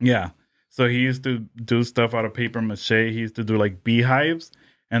 Yeah. So he used to do stuff out of paper mache. He used to do like beehives,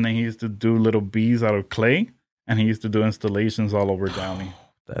 and then he used to do little bees out of clay, and he used to do installations all over Downey.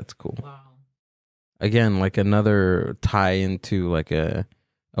 That's cool. Wow. Again, like another tie into like a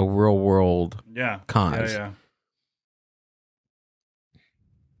real world cause. Yeah.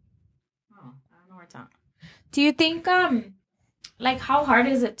 Do you think like how hard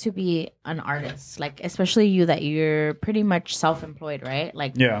is it to be an artist? Like especially you that you're pretty much self-employed, right?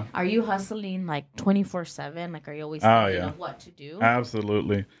 Like are you hustling like 24/7? Like are you always thinking of what to do?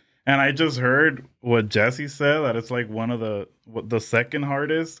 Absolutely. And I just heard what Jesse said, that it's like one of the second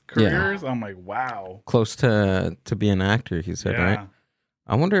hardest careers. I'm like, wow. Close to be an actor, he said, right?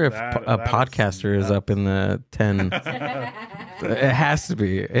 I wonder if a podcaster is up in the 10. It has to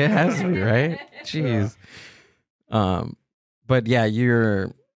be. It has to be, right? Jeez. But yeah,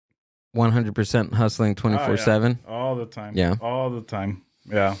 you're 100% hustling 24/7. All the time. Yeah. All the time.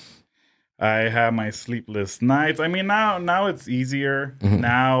 Yeah. I have my sleepless nights. I mean, now it's easier.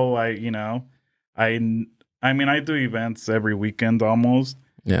 Now I I mean, I do events every weekend almost.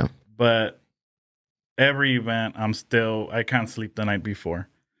 Yeah. But every event, I can't sleep the night before.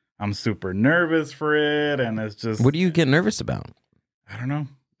 I'm super nervous for it, and it's just... What do you get nervous about? I don't know.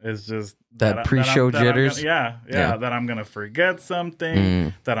 It's just... That pre-show jitters? Yeah, that I'm going to forget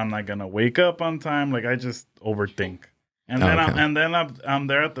something, that I'm not going to wake up on time. Like, I just overthink. And then I'm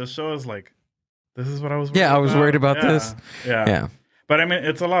there at the show, it's like, this is what I was worried about. I was worried about this. Yeah. But, I mean,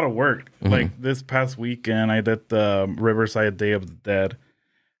 it's a lot of work. Like, this past weekend, I did the Riverside Day of the Dead.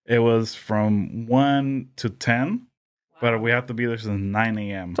 It was from 1 to 10, but we have to be there since 9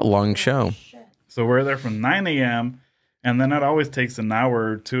 a.m. It's a long show. So we're there from 9 a.m., and then it always takes an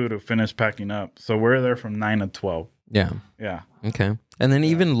hour or two to finish packing up. So we're there from 9 to 12. Yeah. Yeah. Okay. And then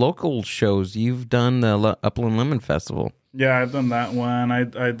even local shows. You've done the Upland Lemon Festival. Yeah, I've done that one.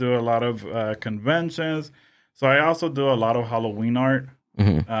 I do a lot of conventions. So I also do a lot of Halloween art.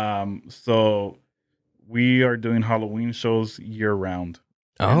 So we are doing Halloween shows year-round.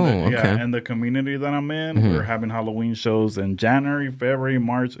 Okay. Yeah, and the community that I'm in, we're having Halloween shows in January, February,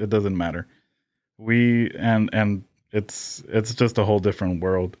 March. It doesn't matter. And it's just a whole different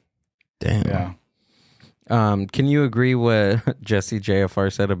world. Damn. Yeah. Can you agree what Jesse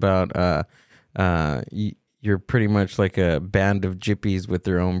JFR said about you're pretty much like a band of gyppies with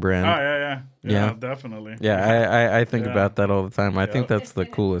their own brand? Oh yeah, definitely. Yeah, I think about that all the time. I think that's the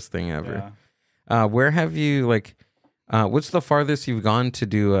coolest thing ever. Where have you what's the farthest you've gone to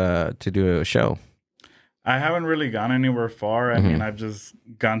do a show? I haven't really gone anywhere far. I mean, I've just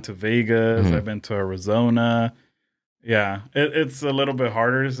gone to Vegas. I've been to Arizona. Yeah, it's a little bit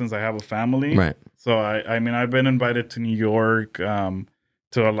harder since I have a family. Right. So I mean, I've been invited to New York,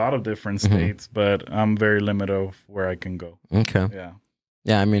 to a lot of different states, but I'm very limited of where I can go. Okay. Yeah.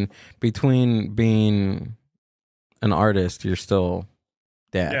 Yeah, I mean, between being an artist, you're still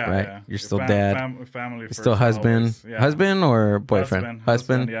dad, right? Yeah. You're still dad. Family you're first. still husband. Yeah. Husband or boyfriend?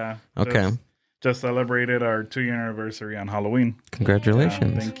 Husband. Yeah. Okay. Just celebrated our 2-year anniversary on Halloween.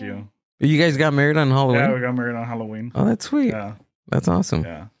 Congratulations. Yeah, thank you. You guys got married on Halloween? Yeah, we got married on Halloween. Oh, that's sweet. Yeah. That's awesome.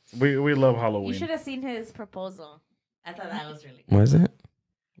 Yeah. We love Halloween. You should have seen his proposal. I thought that was really good. Was it?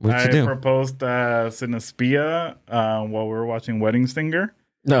 What'd you do? I proposed Sinespia while we were watching Wedding Singer.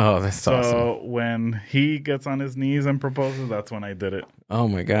 No, that's awesome. So when he gets on his knees and proposes, that's when I did it. Oh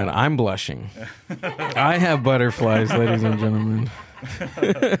my God, I'm blushing. I have butterflies, ladies and gentlemen.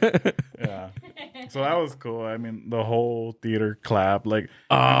 Yeah. So that was cool. I mean, the whole theater clapped. Like,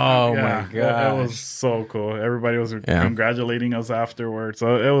 oh my God, it was so cool. Everybody was congratulating us afterwards.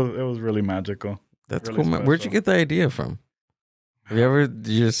 So it was really magical. That's really cool. Where'd you get the idea from? Have you ever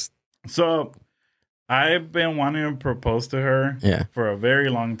just... So I've been wanting to propose to her for a very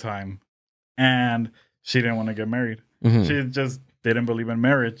long time, and she didn't want to get married. She just didn't believe in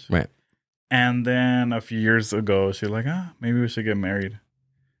marriage. Right. And then a few years ago, she's like, maybe we should get married.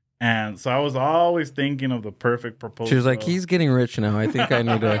 And so I was always thinking of the perfect proposal. She was like, he's getting rich now. I think I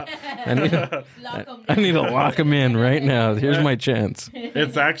need to lock him in right now. Here's my chance.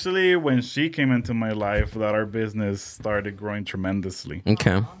 It's actually when she came into my life that our business started growing tremendously.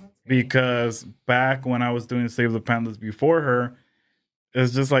 Okay. Because back when I was doing Save the Pandas before her,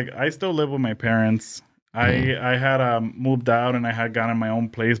 it's just like, I still live with my parents. I had moved out and I had gotten my own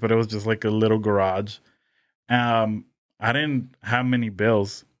place, but it was just like a little garage. I didn't have many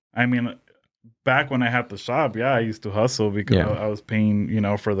bills. I mean, back when I had the shop, I used to hustle because I was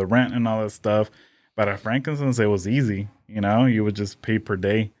paying, for the rent and all that stuff. But at Frankincense, it was easy. You would just pay per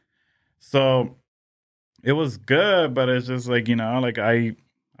day. So it was good, but it's just like, I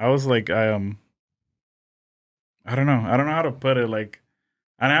was like, I don't know. I don't know how to put it. Like,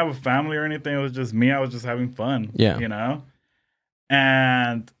 I didn't have a family or anything. It was just me. I was just having fun. Yeah.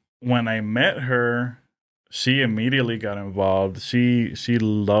 And when I met her, she immediately got involved. She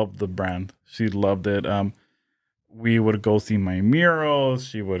loved the brand. She loved it. We would go see my murals.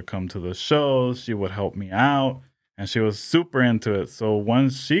 She would come to the shows. She would help me out. And she was super into it. So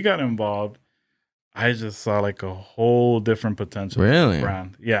once she got involved, I just saw like a whole different potential really? For the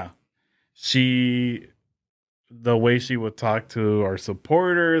brand. Yeah. The way she would talk to our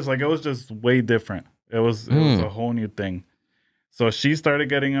supporters, like it was just way different. It was a whole new thing. So she started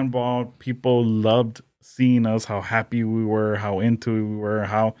getting involved. People loved seeing us, how happy we were, how into we were,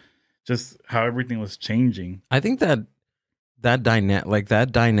 how everything was changing. I think that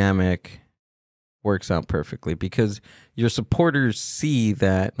dynamic works out perfectly because your supporters see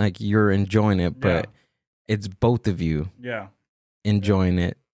that like you're enjoying it, but it's both of you enjoying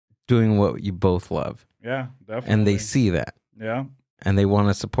it, doing what you both love. Yeah, definitely. And they see that. Yeah. And they want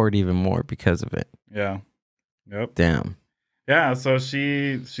to support even more because of it. Yeah. Yep. Damn. Yeah, so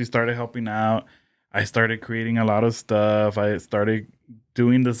she started helping out. I started creating a lot of stuff. I started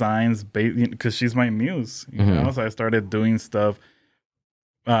doing designs because she's my muse, you know. So I started doing stuff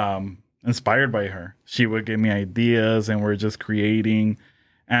inspired by her. She would give me ideas, and we're just creating.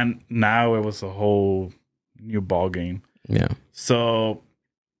 And now it was a whole new ball game. Yeah. So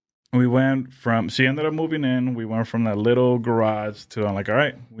we went from, she ended up moving in. We went from that little garage to, I'm like, all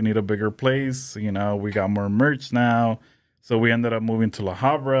right, we need a bigger place. You know, we got more merch now. So we ended up moving to La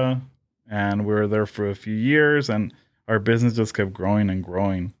Habra, and we were there for a few years, and our business just kept growing and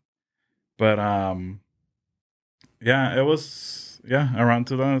growing. But yeah, it was, around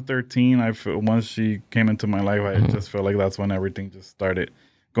 2013, once she came into my life, I just felt like that's when everything just started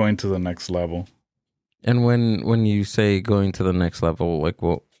going to the next level. And when you say going to the next level, like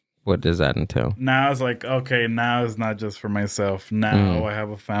what does that entail? Now it's like, okay, now it's not just for myself. Now I have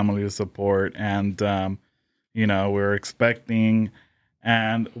a family to support, and you know, we're expecting.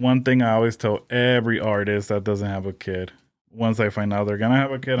 And one thing I always tell every artist that doesn't have a kid, once I find out they're gonna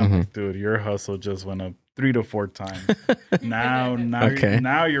have a kid, I'm like, dude, your hustle just went up 3 to 4 times.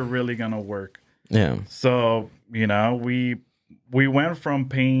 now you're really gonna work. Yeah. So, you know, we went from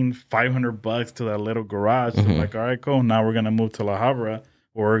paying $500 to that little garage to like, all right, cool. Now we're gonna move to La Habra.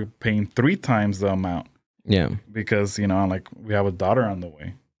 We're paying 3 times the amount. Yeah. Because, you know, like, we have a daughter on the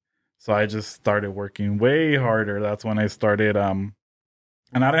way. So I just started working way harder. That's when I started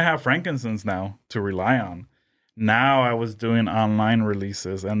and I didn't have frankincense now to rely on. Now I was doing online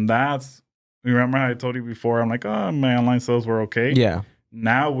releases, and that's, you remember how I told you before, I'm like, oh, my online sales were okay. Yeah.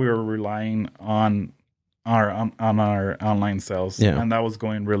 Now we were relying on our online sales. Yeah. And that was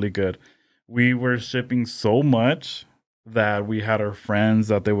going really good. We were shipping so much that we had our friends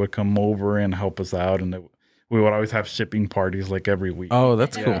that they would come over and help us out, and we would always have shipping parties like every week. Oh,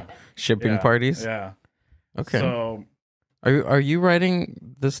 that's cool. Shipping parties? Yeah. Okay. So Are you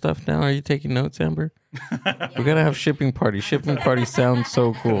writing this stuff down? Are you taking notes, Amber? We're gonna have shipping parties. Shipping parties sounds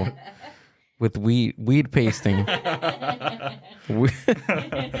so cool. With weed pasting. No,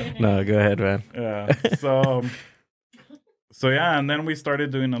 go ahead, man. Yeah. So yeah, and then we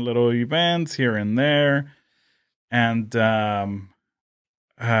started doing a little events here and there. And yeah,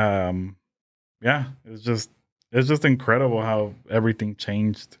 it's just incredible how everything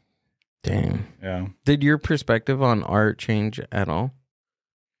changed. Damn. Yeah. Did your perspective on art change at all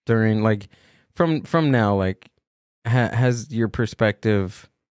during, like, from now? Like, has your perspective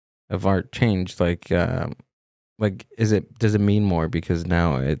of art changed? Like does it mean more because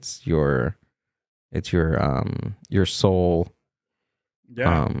now it's your soul?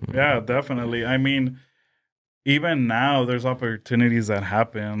 Yeah. Yeah, definitely. I mean, even now there's opportunities that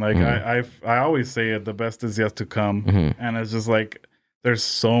happen. Like I always say it, the best is yet to come. And it's just like, there's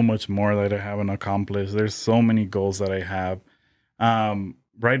so much more that I haven't accomplished. There's so many goals that I have.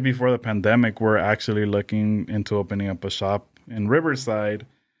 Right before the pandemic, we're actually looking into opening up a shop in Riverside.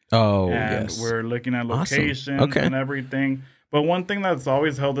 Oh, and yes. we're looking at locations awesome. and everything. But one thing that's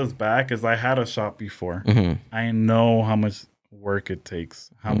always held us back is I had a shop before. I know how much work it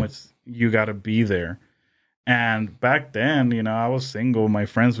takes, how much you got to be there. And back then, you know, I was single. My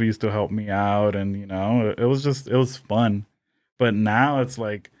friends used to help me out, and, you know, it was fun. But now it's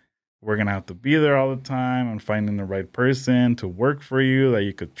like, we're going to have to be there all the time and finding the right person to work for you that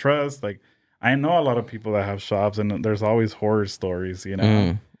you could trust. Like, I know a lot of people that have shops, and there's always horror stories, you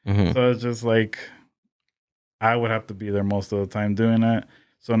know? So it's just like, I would have to be there most of the time doing it.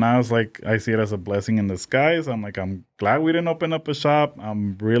 So now it's like, I see it as a blessing in disguise. I'm like, I'm glad we didn't open up a shop.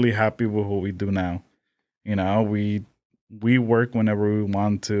 I'm really happy with what we do now. You know, we work whenever we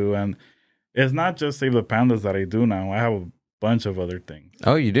want to. And it's not just Save the Pandas that I do now. I have a bunch of other things.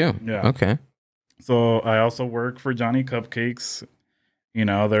 Oh, you do? Yeah. Okay. So I also work for Johnny Cupcakes. You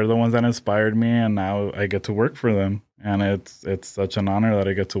know, they're the ones that inspired me, and now I get to work for them. And it's such an honor that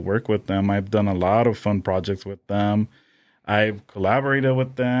I get to work with them. I've done a lot of fun projects with them. I've collaborated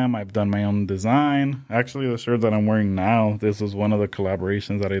with them. I've done my own design. Actually, the shirt that I'm wearing now, this was one of the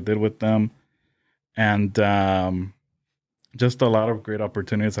collaborations that I did with them. And just a lot of great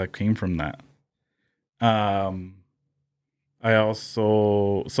opportunities that came from that. I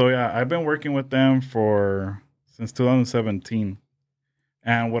also, I've been working with them since 2017.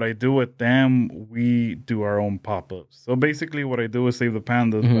 And what I do with them, we do our own pop-ups. So basically what I do is Save the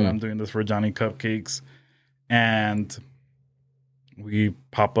Pandas, but I'm doing this for Johnny Cupcakes. And we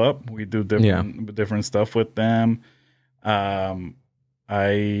pop up. We do different stuff with them. I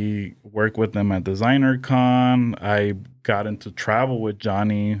work with them at Designer Con. I got into travel with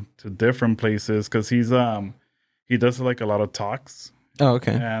Johnny to different places because he does like a lot of talks. Oh,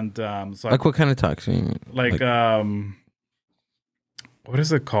 okay. And so like what kind of talks? Like what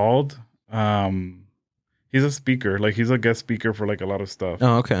is it called? He's a speaker. Like, he's a guest speaker for, like, a lot of stuff.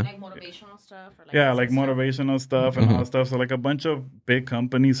 Oh, okay. Like motivational stuff? Or like motivational stuff and all that stuff. So, like, a bunch of big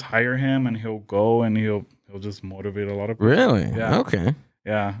companies hire him, and he'll go and he'll just motivate a lot of people. Really? Yeah. Okay.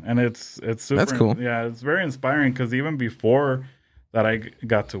 Yeah, and it's super. That's cool. Yeah, it's very inspiring because even before that I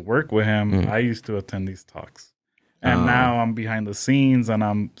got to work with him, I used to attend these talks. And now I'm behind the scenes and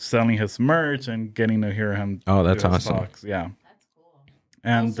I'm selling his merch and getting to hear him. Oh, that's do his awesome. Talks. Yeah. That's cool.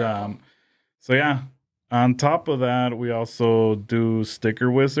 And so, yeah, on top of that, we also do Sticker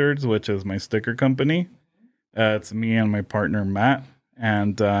Wizards, which is my sticker company. It's me and my partner, Matt.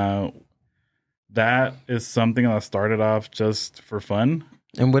 And that is something that started off just for fun.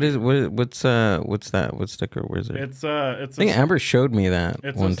 And what's that? What's Sticker Wizard? It's I think Amber showed me that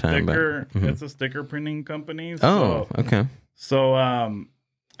one time. It's a sticker printing company. Okay. So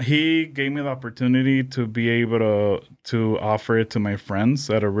he gave me the opportunity to be able to offer it to my friends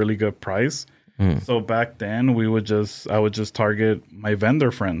at a really good price. So back then I would just target my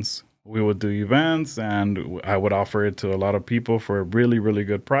vendor friends. We would do events and I would offer it to a lot of people for a really, really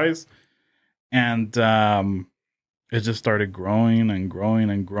good price. And it just started growing and growing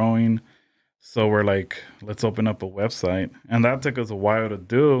and growing. So we're like, let's open up a website. And that took us a while to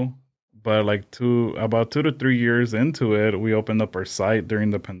do. But like about 2 to 3 years into it, we opened up our site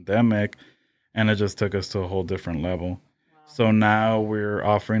during the pandemic. And it just took us to a whole different level. Wow. So now we're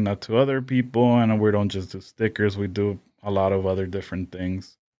offering that to other people. And we don't just do stickers. We do a lot of other different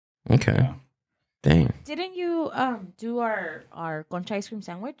things. Okay. Yeah. Dang. Didn't you do our concha ice cream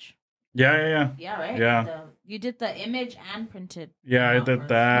sandwich? Yeah, right? Yeah. You did the image and printed. Yeah, I did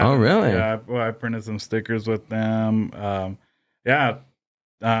that. Oh, really? Yeah, I printed some stickers with them.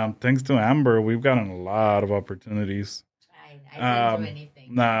 Thanks to Amber, we've gotten a lot of opportunities. I didn't do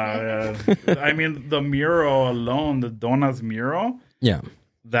anything. I mean, the mural alone, the Donuts mural,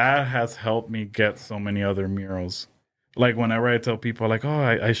 that has helped me get so many other murals. Like, whenever I tell people, like, oh,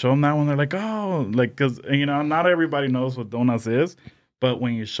 I show them that one, they're like, oh, like, because, not everybody knows what Donuts is. But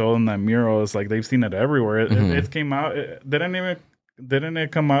when you show them that mural, it's like they've seen it everywhere. It came out. Didn't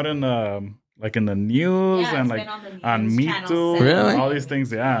it come out in like in the news and like on Me Too? Really? All these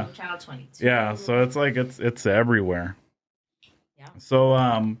things, yeah. Channel 22. Yeah, so it's like it's everywhere. Yeah.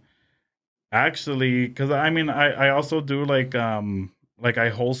 So actually, because I also do like I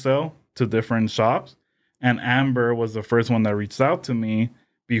wholesale to different shops, and Amber was the first one that reached out to me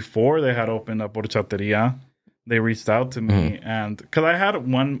before they had opened up Horchateria. They reached out to me, and because I had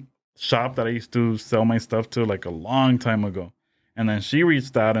one shop that I used to sell my stuff to like a long time ago, and then she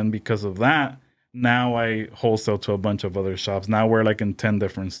reached out, and because of that, now I wholesale to a bunch of other shops. Now we're like in 10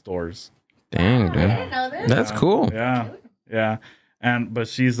 different stores. Dang, dude. I didn't know this. That's cool. Yeah. But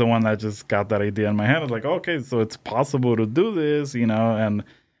she's the one that just got that idea in my head. I was like, okay, so it's possible to do this, and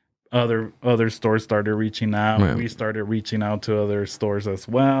other stores started reaching out. Right. We started reaching out to other stores as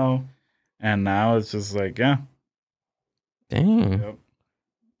well. And now it's just like, yeah. Dang. Yep.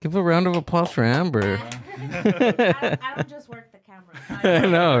 Give a round of applause for Amber. I don't just work the camera. I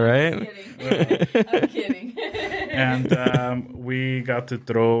know, right? I'm kidding. And we got to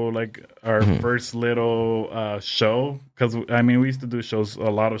throw like our first little show. Because, we used to do a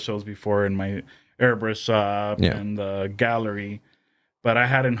lot of shows before in my airbrush shop and the gallery. But I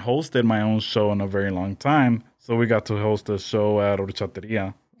hadn't hosted my own show in a very long time. So we got to host a show at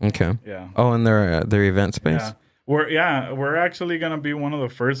Horchateria. Okay. Yeah. Oh, in their event space? Yeah. We're actually gonna be one of the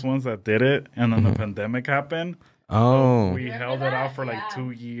first ones that did it, and then the pandemic happened. Oh. So we held it off for like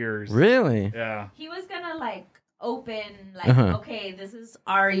 2 years. Really? Yeah. He was gonna like open okay, this is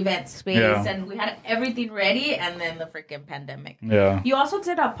our event space, and we had everything ready, and then the freaking pandemic. Yeah. You also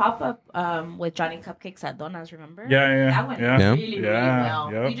did a pop-up with Johnny Cupcakes at Donuts, remember? Yeah. That went really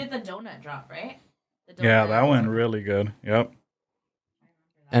well. Yep. You did the donut drop, right? That went really good. Yep.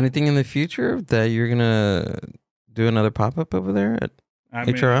 Anything in the future that you're gonna do another pop-up over there at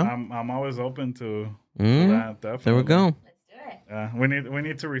HRL? I'm always open to that. Definitely. There we go. Let's do it. Yeah, we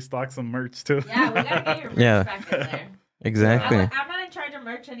need to restock some merch too. Yeah, we gotta get your merch back in there. Exactly. I'm not in charge of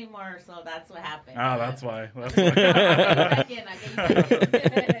merch anymore, so that's what happened. Oh, that's why.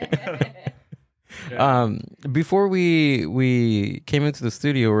 Before we came into the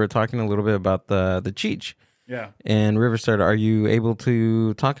studio, we were talking a little bit about the Cheech. Yeah. And Riverside, are you able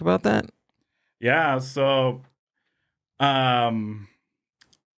to talk about that? Yeah, so I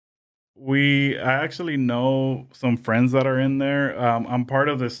actually know some friends that are in there. I'm part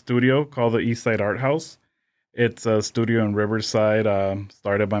of this studio called the Eastside Art House. It's a studio in Riverside,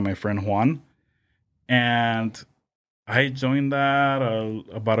 started by my friend Juan. And I joined that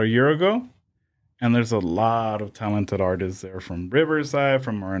about a year ago. And there's a lot of talented artists there from Riverside,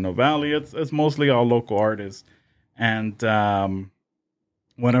 from Moreno Valley. It's mostly all local artists. And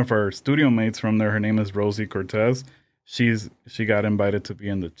one of our studio mates from there, her name is Rosie Cortez. She got invited to be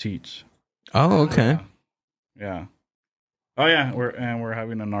in the Cheech. Oh, okay. Yeah. Oh yeah, we're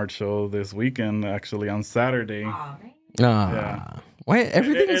having an art show this weekend, actually on Saturday. Yeah. Why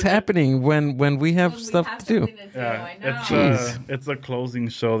everything's happening when we have stuff to do? Yeah, it's a closing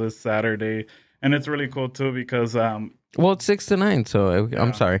show this Saturday, and it's really cool too because well, it's 6 to 9, so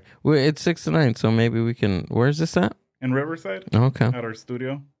I'm sorry, it's 6 to 9, so maybe we can. Where's this at? In Riverside. Okay. At our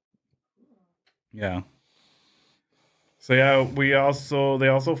studio. Yeah. So yeah, they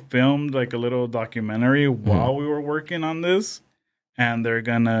also filmed like a little documentary while we were working on this, and they're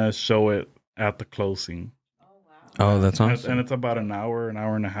gonna show it at the closing. Oh, that's awesome. And it's about an hour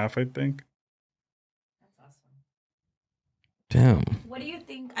and a half, I think. That's awesome. Damn. What do you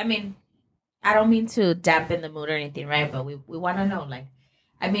think? I mean, I don't mean to dampen the mood or anything, right? But we want to know, like,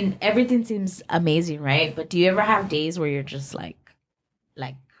 I mean, everything seems amazing, right? But do you ever have days where you're just like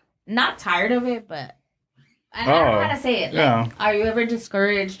not tired of it, but I don't know how to say it. Like, are you ever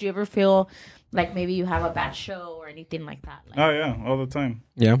discouraged? Do you ever feel like maybe you have a bad show or anything like that? Like, oh yeah, all the time.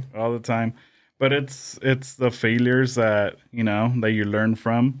 Yeah, all the time. But it's the failures that that you learn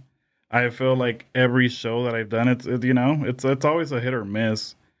from. I feel like every show that I've done, it's always a hit or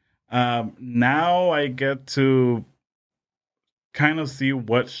miss. Now I get to kind of see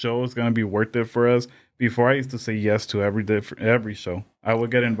what show is going to be worth it for us. Before I used to say yes to every show. I would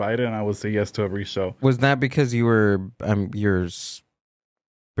get invited and I would say yes to every show. Was that because you were you're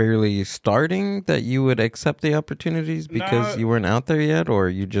barely starting that you would accept the opportunities because you weren't out there yet, or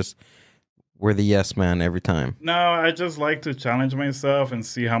you just were the yes man every time? No, I just like to challenge myself and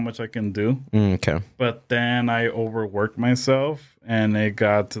see how much I can do. Okay. But then I overworked myself and it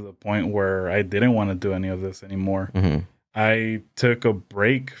got to the point where I didn't want to do any of this anymore. Mm-hmm. I took a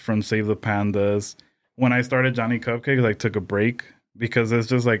break from Save the Pandas. When I started Johnny Cupcakes, I took a break because it's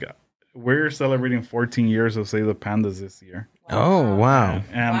just like we're celebrating 14 years of Save the Pandas this year. Oh, wow.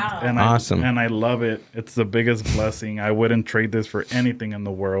 And awesome. I love it. It's the biggest blessing. I wouldn't trade this for anything in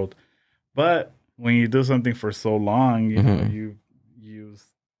the world. But when you do something for so long, you know, you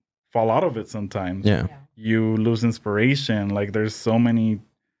fall out of it sometimes. Yeah. You lose inspiration. Like there's so many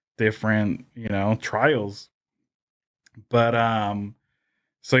different, trials. But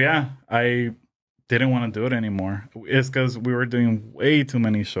so yeah, I didn't want to do it anymore. It's because we were doing way too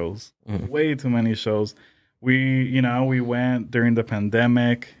many shows. Way too many shows. We went during the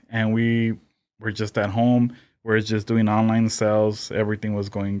pandemic and we were just at home. We're just doing online sales. Everything was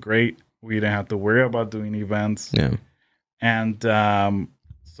going great. We didn't have to worry about doing events. Yeah. And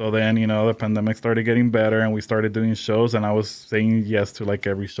so then, the pandemic started getting better and we started doing shows, and I was saying yes to like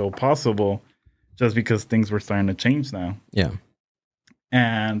every show possible just because things were starting to change now. Yeah.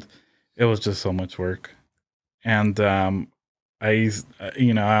 And it was just so much work. And I'm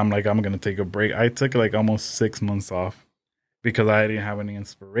like, I'm going to take a break. I took like almost 6 months off because I didn't have any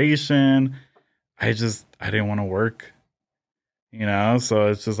inspiration. I didn't want to work, so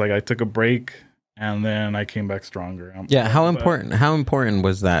it's just like I took a break and then I came back stronger. How important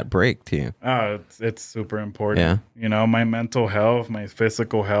was that break to you? Oh, it's super important. Yeah. My mental health, my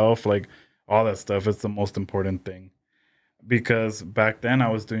physical health, like all that stuff is the most important thing. Because back then I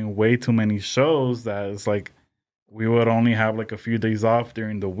was doing way too many shows that it's like we would only have like a few days off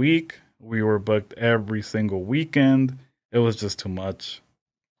during the week. We were booked every single weekend. It was just too much.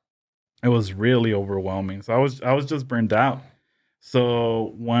 It was really overwhelming. So I was just burned out.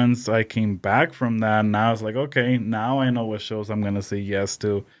 So once I came back from that, now it's like, okay, now I know what shows I'm going to say yes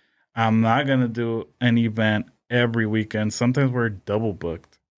to. I'm not going to do an event every weekend. Sometimes we're double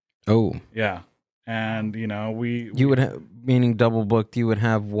booked. Oh. Yeah. And, you would have, meaning double booked, you would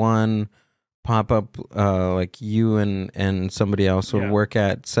have one pop up, like you and somebody else would work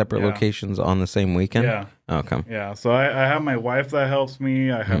at separate locations on the same weekend? Yeah. Okay. Yeah. So I have my wife that helps me.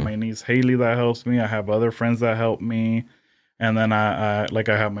 I have my niece Haley that helps me. I have other friends that help me. And then I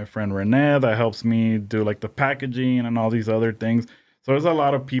have my friend Renee that helps me do like the packaging and all these other things. So there's a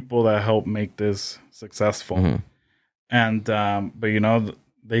lot of people that help make this successful. Mm-hmm. And, but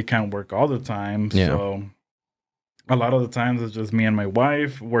they can't work all the time. Yeah. So a lot of the times it's just me and my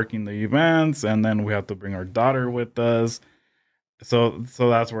wife working the events, and then we have to bring our daughter with us. So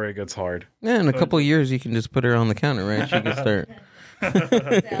that's where it gets hard. Yeah, in a couple of years you can just put her on the counter, right? She can start.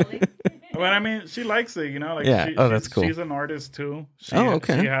 But I mean, she likes it, Like that's cool. She's an artist too.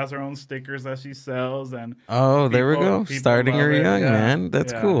 Okay. She has her own stickers that she sells, and there we go. Starting her young, man.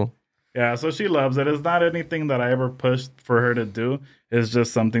 That's cool. Yeah, so she loves it. It's not anything that I ever pushed for her to do. It's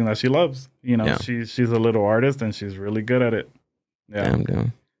just something that she loves. You know, she's a little artist and she's really good at it. Yeah.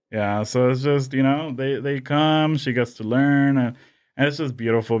 Damn. Yeah, so it's just, you know, they come, she gets to learn, and it's just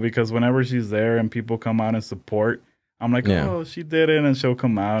beautiful because whenever she's there and people come out and support, I'm like, oh, she did it, and she'll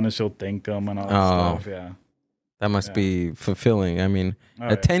come out and she'll thank them and all that stuff. Yeah. That must be fulfilling. I mean,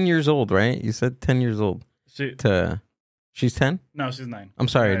 at 10 years old, right? You said 10 years old. She's 10? No, she's 9. I'm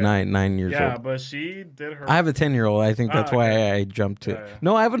sorry, 9 years old. Yeah, but she did her... I have a 10-year-old. I think that's why I jumped to it.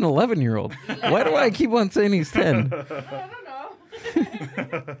 No, I have an 11-year-old. Why do I keep on saying he's 10? I don't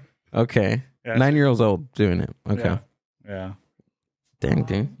know. Okay. Yeah, 9 years old doing it. Okay. Yeah. Dang,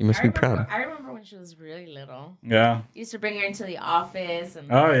 dude. You must be proud. I remember when she was really little. Yeah. Used to bring her into the office. And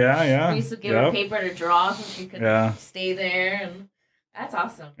yeah. We used to give her paper to draw so she could stay there. And that's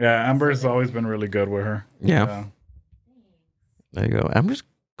awesome. Yeah, Amber's always been really good with her. Yeah. There you go. I'm just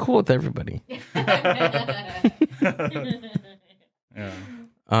cool with everybody.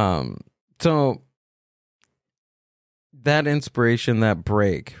 So that inspiration, that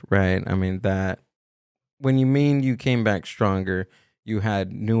break, right? I mean, that when you came back stronger, you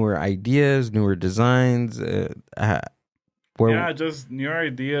had newer ideas, newer designs. Just new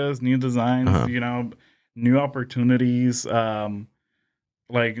ideas, new designs, you know, new opportunities.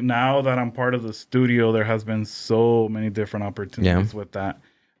 Like now that I'm part of the studio, there has been so many different opportunities with that.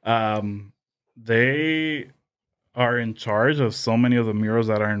 They are in charge of so many of the murals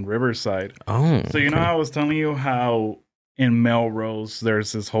that are in Riverside. Oh, so you know, I was telling you how in Melrose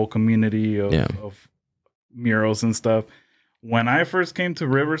there's this whole community of murals and stuff. When I first came to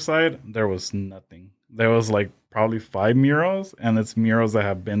Riverside, there was nothing. There was like probably 5 murals, and it's murals that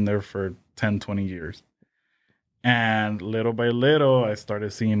have been there for 10, 20 years. And little by little, I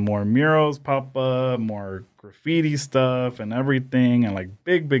started seeing more murals pop up, more graffiti stuff and everything, and like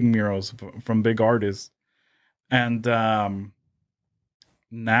big murals from big artists. And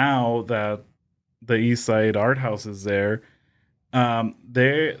now that the East Side Art House is there,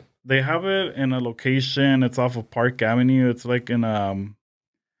 they have it in a location. It's off of Park Avenue. It's like in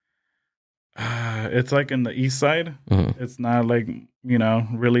it's like in the East Side. Mm-hmm. It's not like, you know,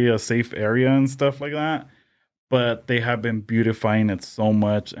 really a safe area and stuff like that. But they have been beautifying it so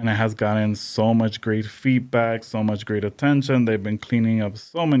much, and it has gotten so much great feedback, so much great attention. They've been cleaning up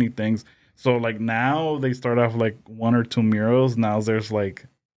so many things. So like now they start off like 1 or 2 murals. Now there's like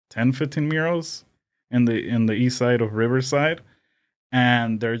 10, 15 murals in the east side of Riverside,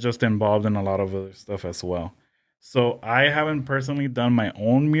 and they're just involved in a lot of other stuff as well. So I haven't personally done my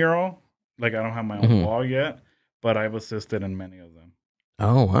own mural. Like I don't have my own wall yet, but I've assisted in many of them.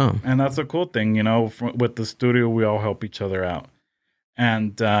 Oh, wow. And that's a cool thing, you know, with the studio, we all help each other out.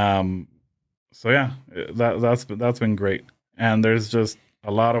 And so, yeah, that's been great. And there's just a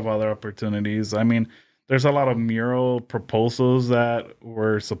lot of other opportunities. I mean, there's a lot of mural proposals that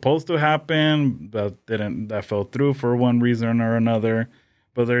were supposed to happen that fell through for one reason or another.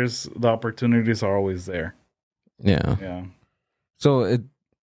 But the opportunities are always there. Yeah. Yeah. So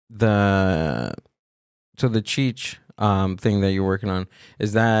the Cheech thing that you're working on,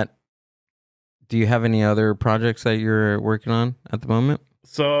 do you have any other projects that you're working on at the moment?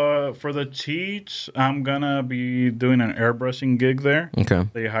 So for the Cheech, I'm gonna be doing an airbrushing gig there. Okay.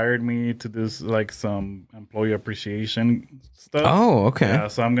 They hired me to do like some employee appreciation stuff. Oh, okay. Yeah,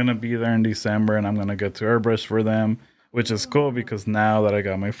 so I'm gonna be there in December, and I'm gonna get to airbrush for them, which is cool because now that I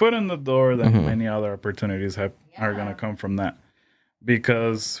got my foot in the door, then many other opportunities are gonna come from that.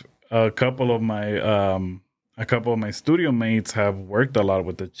 Because a couple of my studio mates have worked a lot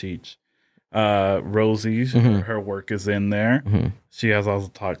with the Cheech. Rosie, her work is in there. She has also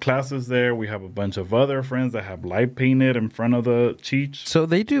taught classes there. We have a bunch of other friends that have light painted in front of the Cheech. So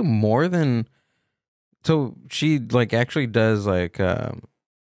they do more than. So she like actually does like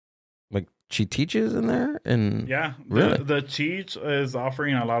she teaches in there, and yeah, really the Cheech is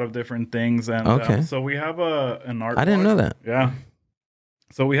offering a lot of different things, and so we have an art. I didn't know that. Yeah,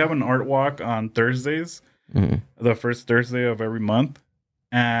 so we have an art walk on Thursdays, the first Thursday of every month.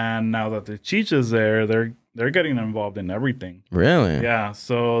 And now that the Cheech is there, they're getting involved in everything. Really? Yeah.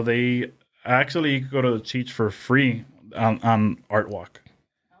 So they actually go to the Cheech for free on Art Walk.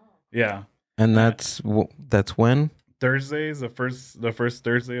 Oh. Yeah. And that's when? Thursdays, the first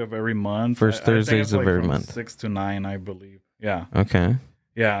Thursday of every month. First Thursdays of every month. 6 to 9, I believe. Yeah. Okay.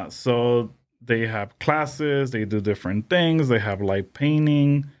 Yeah. So they have classes. They do different things. They have light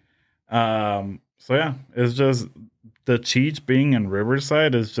painting. So yeah, it's just. The Cheech being in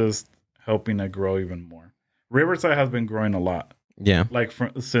Riverside is just helping it grow even more. Riverside has been growing a lot. Yeah. Like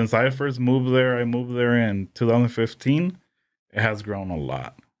since I first moved there, I moved there in 2015. It has grown a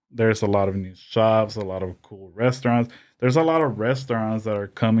lot. There's a lot of new shops, a lot of cool restaurants. There's a lot of restaurants that are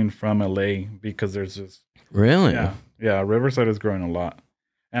coming from LA because there's just really, yeah. Riverside is growing a lot,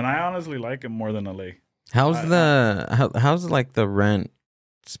 and I honestly like it more than LA. How's how's like the rent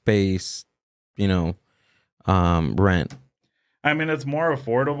space? Rent. I mean, it's more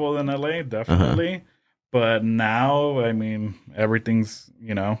affordable than LA, definitely. But now, I mean, everything's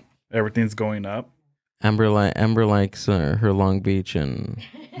going up. Amber likes her Long Beach and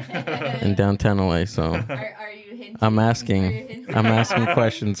in downtown LA. So are you hinting? I'm asking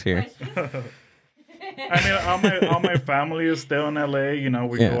questions here. I mean, all my family is still in LA.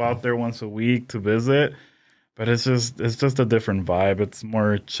 We go out there once a week to visit, but it's just a different vibe. It's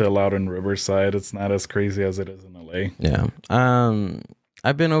more chill out in Riverside. It's not as crazy as it is in LA. Yeah.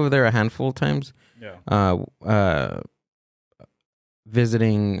 I've been over there a handful of times. Yeah.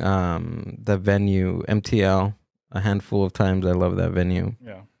 Visiting the venue MTL a handful of times. I love that venue.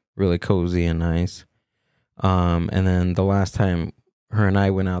 Yeah. Really cozy and nice. And then the last time her and I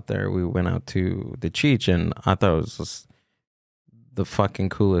went out there, we went out to the Cheech, and I thought it was just the fucking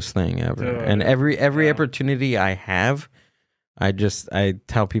coolest thing ever. And every opportunity I have, I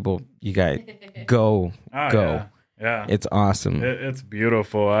tell people, you guys go. Yeah. It's awesome. It's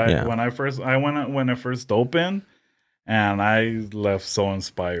beautiful. When I went when it first opened, and I left so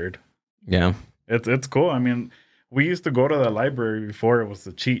inspired. Yeah. It's cool. I mean, we used to go to the library before it was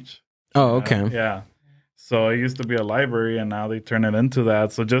the Cheech. Oh, okay. Yeah. So it used to be a library, and now they turn it into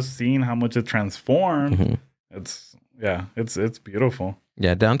that. So just seeing how much it transformed, it's beautiful.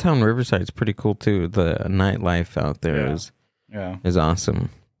 Yeah, downtown Riverside is pretty cool too. The nightlife out there is awesome.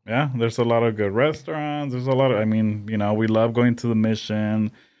 Yeah, there's a lot of good restaurants. There's a lot of, I mean, we love going to the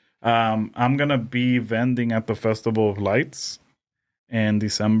Mission. I'm gonna be vending at the Festival of Lights in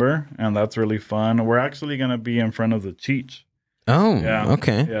December, and that's really fun. We're actually gonna be in front of the Cheech. Oh,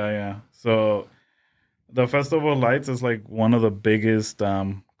 okay. Yeah. So the Festival of Lights is like one of the biggest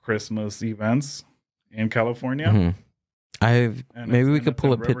Christmas events in California. Maybe we could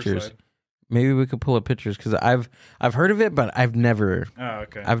pull up pictures. Maybe we could pull up pictures because I've heard of it, but I've never. Oh,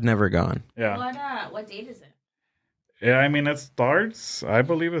 okay. I've never gone. Yeah. What date is it? Yeah, I mean, I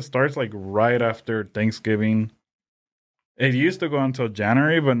believe it starts like right after Thanksgiving. It used to go until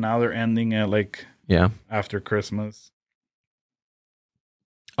January, but now they're ending it like after Christmas.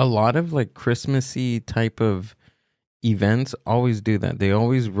 A lot of like Christmassy type of events always do that. They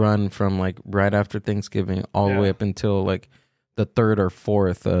always run from like right after Thanksgiving all the way up until like the 3rd or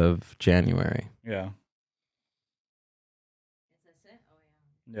 4th of January. Yeah. Is this it?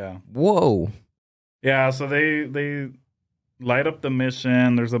 Oh, yeah. Whoa. Yeah, so they light up the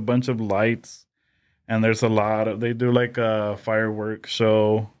Mission. There's a bunch of lights, and there's they do like a fireworks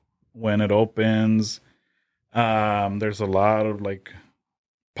show when it opens. There's a lot of like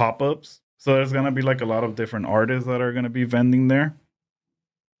pop-ups. So there's going to be like a lot of different artists that are going to be vending there.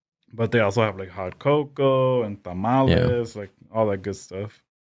 But they also have like hot cocoa and tamales, like all that good stuff.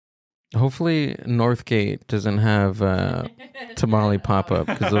 Hopefully Northgate doesn't have tamale pop-up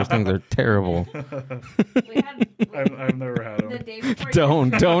because those things are terrible. I've never had them. The day before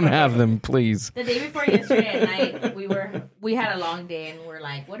don't have them, please. The day before yesterday at night, we had a long day, and we're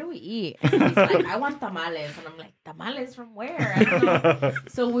like, what do we eat? And he's like, I want tamales. And I'm like, tamales from where? I don't know.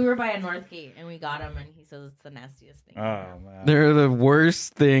 So we were by a Northgate, and we got them, and he says it's the nastiest thing. Oh, man. They're the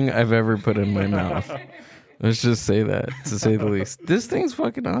worst thing I've ever put in my mouth. Let's just say that, to say the least. This thing's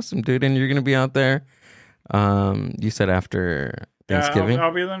fucking awesome, dude. And you're going to be out there, you said after Thanksgiving? Yeah,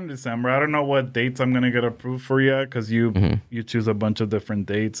 I'll be there in December. I don't know what dates I'm going to get approved for yet because you choose a bunch of different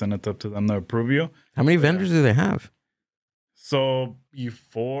dates, and it's up to them to approve you. How many vendors do they have? So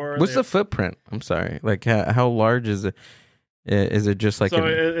what's the footprint? I'm sorry. Like, how large is it? Is it just like... So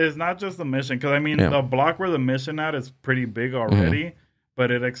it's not just the Mission. Because, I mean, the block where the Mission at is pretty big already. But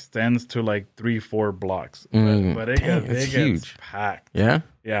it extends to like 3-4 blocks. But it gets huge. Packed. Yeah?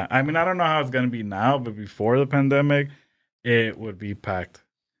 Yeah. I mean, I don't know how it's going to be now, but before the pandemic, it would be packed.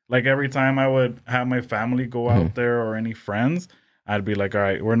 Like every time I would have my family go out there or any friends, I'd be like, all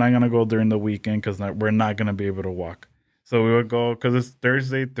right, we're not going to go during the weekend because we're not going to be able to walk. So we would go because it's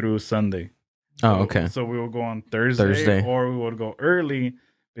Thursday through Sunday. Oh, okay. So we would go on Thursday. Or we would go early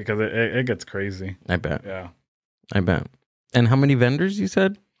because it gets crazy. I bet. Yeah. I bet. And how many vendors you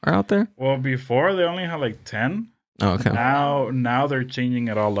said are out there? Well, before they only had like 10. Oh, okay. Now they're changing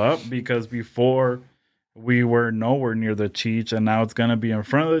it all up because before we were nowhere near the Cheech, and now it's gonna be in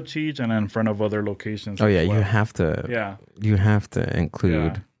front of the Cheech and in front of other locations. Oh yeah, well. You have to. Yeah, you have to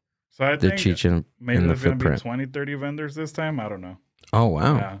include. Yeah. So I the think Cheech in maybe the there's footprint. Gonna be 20-30 vendors this time. I don't know. Oh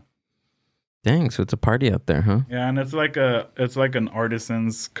wow. Yeah. Dang, so it's a party out there, huh? Yeah, and it's like an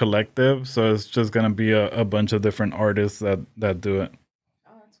artisans collective, so it's just gonna be a bunch of different artists that do it.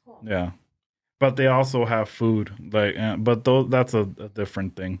 Oh, that's cool. Yeah, but they also have food, like, but that's a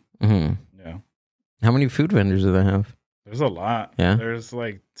different thing. Mm-hmm. Yeah. How many food vendors do they have? There's a lot. Yeah. There's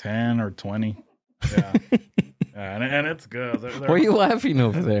like 10 or 20. Yeah. Yeah, and it's good. Why are you laughing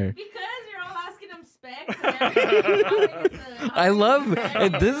over there? Because you're all asking them specs and everything. I love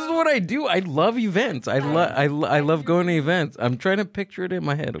this is what I do. I love events. I love going to events. I'm trying to picture it in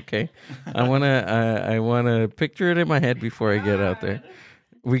my head, okay? I wanna picture it in my head before I get out there.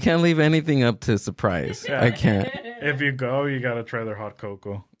 We can't leave anything up to surprise. Yeah. I can't. If you go, you gotta try their hot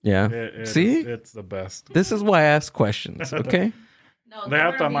cocoa. Yeah. See? It's the best. This is why I ask questions, okay? No, They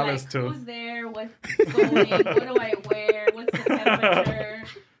have they're gonna be tamales like, too. Who's there? What's going? What do I wear? What's the temperature?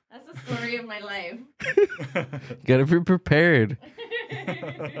 That's the story of my life. Gotta be prepared.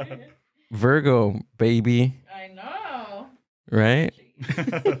 Virgo, baby. I know. Right?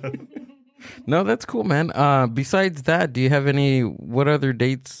 No, that's cool, man. Besides that, do you have what other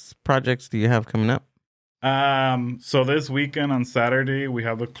dates, projects do you have coming up? So this weekend on Saturday, we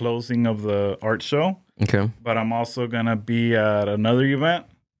have the closing of the art show. Okay. But I'm also gonna be at another event.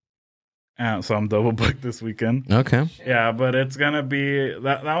 So I'm double booked this weekend. Okay. Yeah, but it's gonna be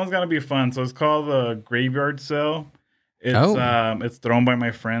that one's gonna be fun. So it's called the Graveyard Sale. It's thrown by my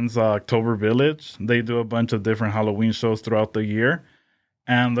friends October Village. They do a bunch of different Halloween shows throughout the year.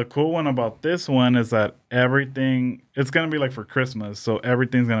 And the cool one about this one is that it's gonna be like for Christmas, so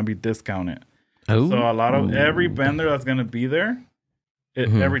everything's gonna be discounted. Oh. So a lot of every vendor that's gonna be there,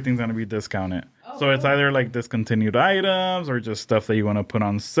 everything's gonna be discounted. So it's either like discontinued items or just stuff that you want to put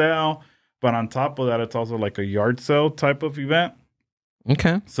on sale. But on top of that, it's also like a yard sale type of event.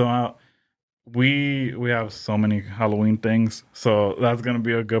 Okay. So we have so many Halloween things. So that's going to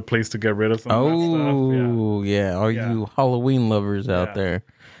be a good place to get rid of some of that stuff. Oh, yeah. All you Halloween lovers out there.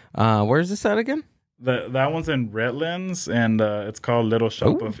 Where's this at again? That one's in Redlands, and it's called Little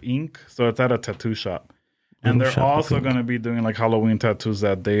Shop of Ink. So it's at a tattoo shop. And they're also going to be doing like Halloween tattoos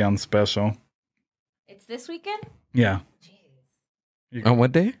that day on special. It's this weekend? Yeah. Jeez. On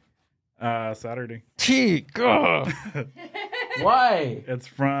what day? Saturday. Gee, God. Why? It's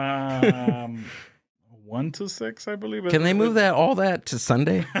from 1 to 6, I believe. Can they move all that to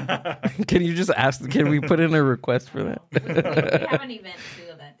Sunday? Can you just ask? Can we put in a request for that? We have an event too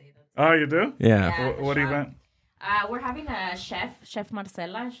that day. Oh, you do? Yeah. What event? We're having a Chef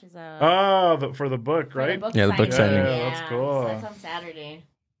Marcela. She's for the book, right? The book Yeah, the book signing. Yeah, that's cool. So that's on Saturday.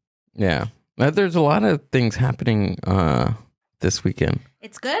 Yeah. There's a lot of things happening this weekend.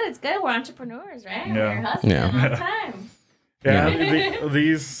 It's good. It's good. We're entrepreneurs, right? Yeah. We're hustling all the time. Yeah,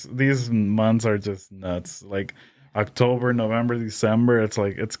 these months are just nuts. Like October, November, December,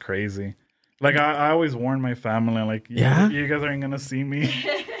 it's crazy. Like I always warn my family, like, you guys aren't gonna see me.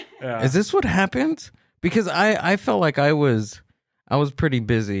 Yeah. Is this what happened? Because I felt like I was pretty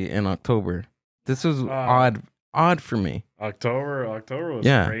busy in October. This was odd for me. October was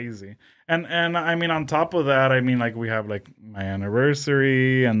crazy. And I mean, on top of that, I mean, like, we have like my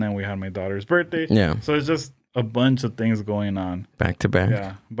anniversary, and then we had my daughter's birthday. Yeah. So it's just a bunch of things going on back to back.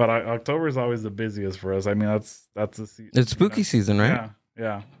 Yeah. But October is always the busiest for us. I mean, that's the season. It's spooky season, right?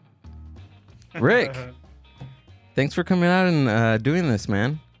 Yeah. Rick, thanks for coming out and doing this,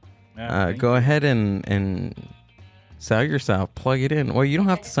 man. Yeah, go ahead and sell yourself. Plug it in. Well, you don't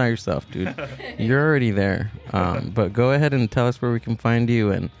have to sell yourself, dude. You're already there. But go ahead and tell us where we can find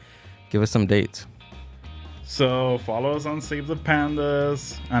you and give us some dates. So follow us on Save the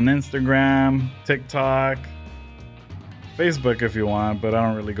Pandas on Instagram, TikTok, Facebook if you want, but I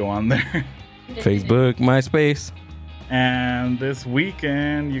don't really go on there. Facebook, MySpace. And this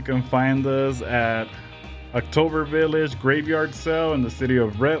weekend, you can find us at October Village Graveyard Sale in the city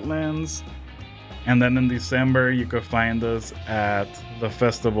of Redlands. And then in December, you can find us at the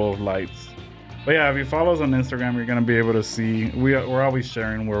Festival of Lights. But yeah, if you follow us on Instagram, you're going to be able to see. We're always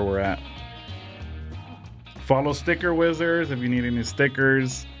sharing where we're at. Follow Sticker Wizards if you need any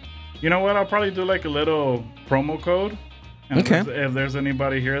stickers. You know what? I'll probably do like a little promo code. And okay. If there's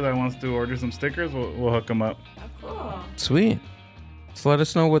anybody here that wants to order some stickers, we'll hook them up. Oh, cool. Sweet. So let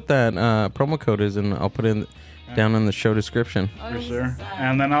us know what that promo code is, and I'll put it down in the show description. For sure.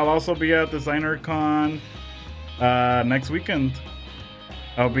 And then I'll also be at Designer Con next weekend.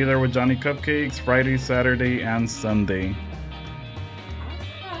 I'll be there with Johnny Cupcakes Friday, Saturday, and Sunday.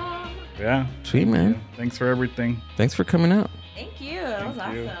 Awesome. Yeah. Sweet, man. Yeah. Thanks for everything. Thanks for coming out. Thank you. That was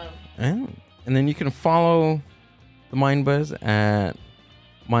awesome. And then you can follow the Mind Buzz at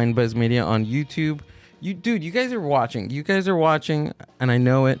Mind Buzz Media on YouTube. You guys are watching. And I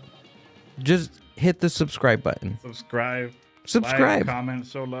know it. just hit the subscribe button. Subscribe. Subscribe. Like, comment,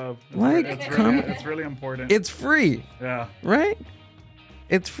 show love. It's really important. It's free. Yeah. Right?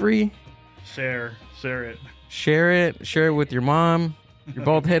 It's free. Share it. Share it with your mom, your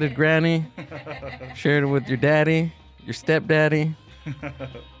bald-headed granny. Share it with your daddy, your stepdaddy,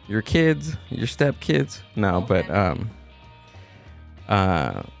 your kids, your stepkids. No, but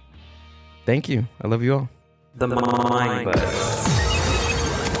thank you. I love you all. The Mind Buzz.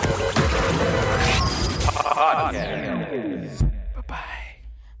 Bye-bye.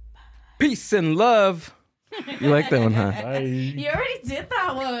 Peace and love. You like that one, huh? You already did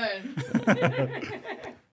that one.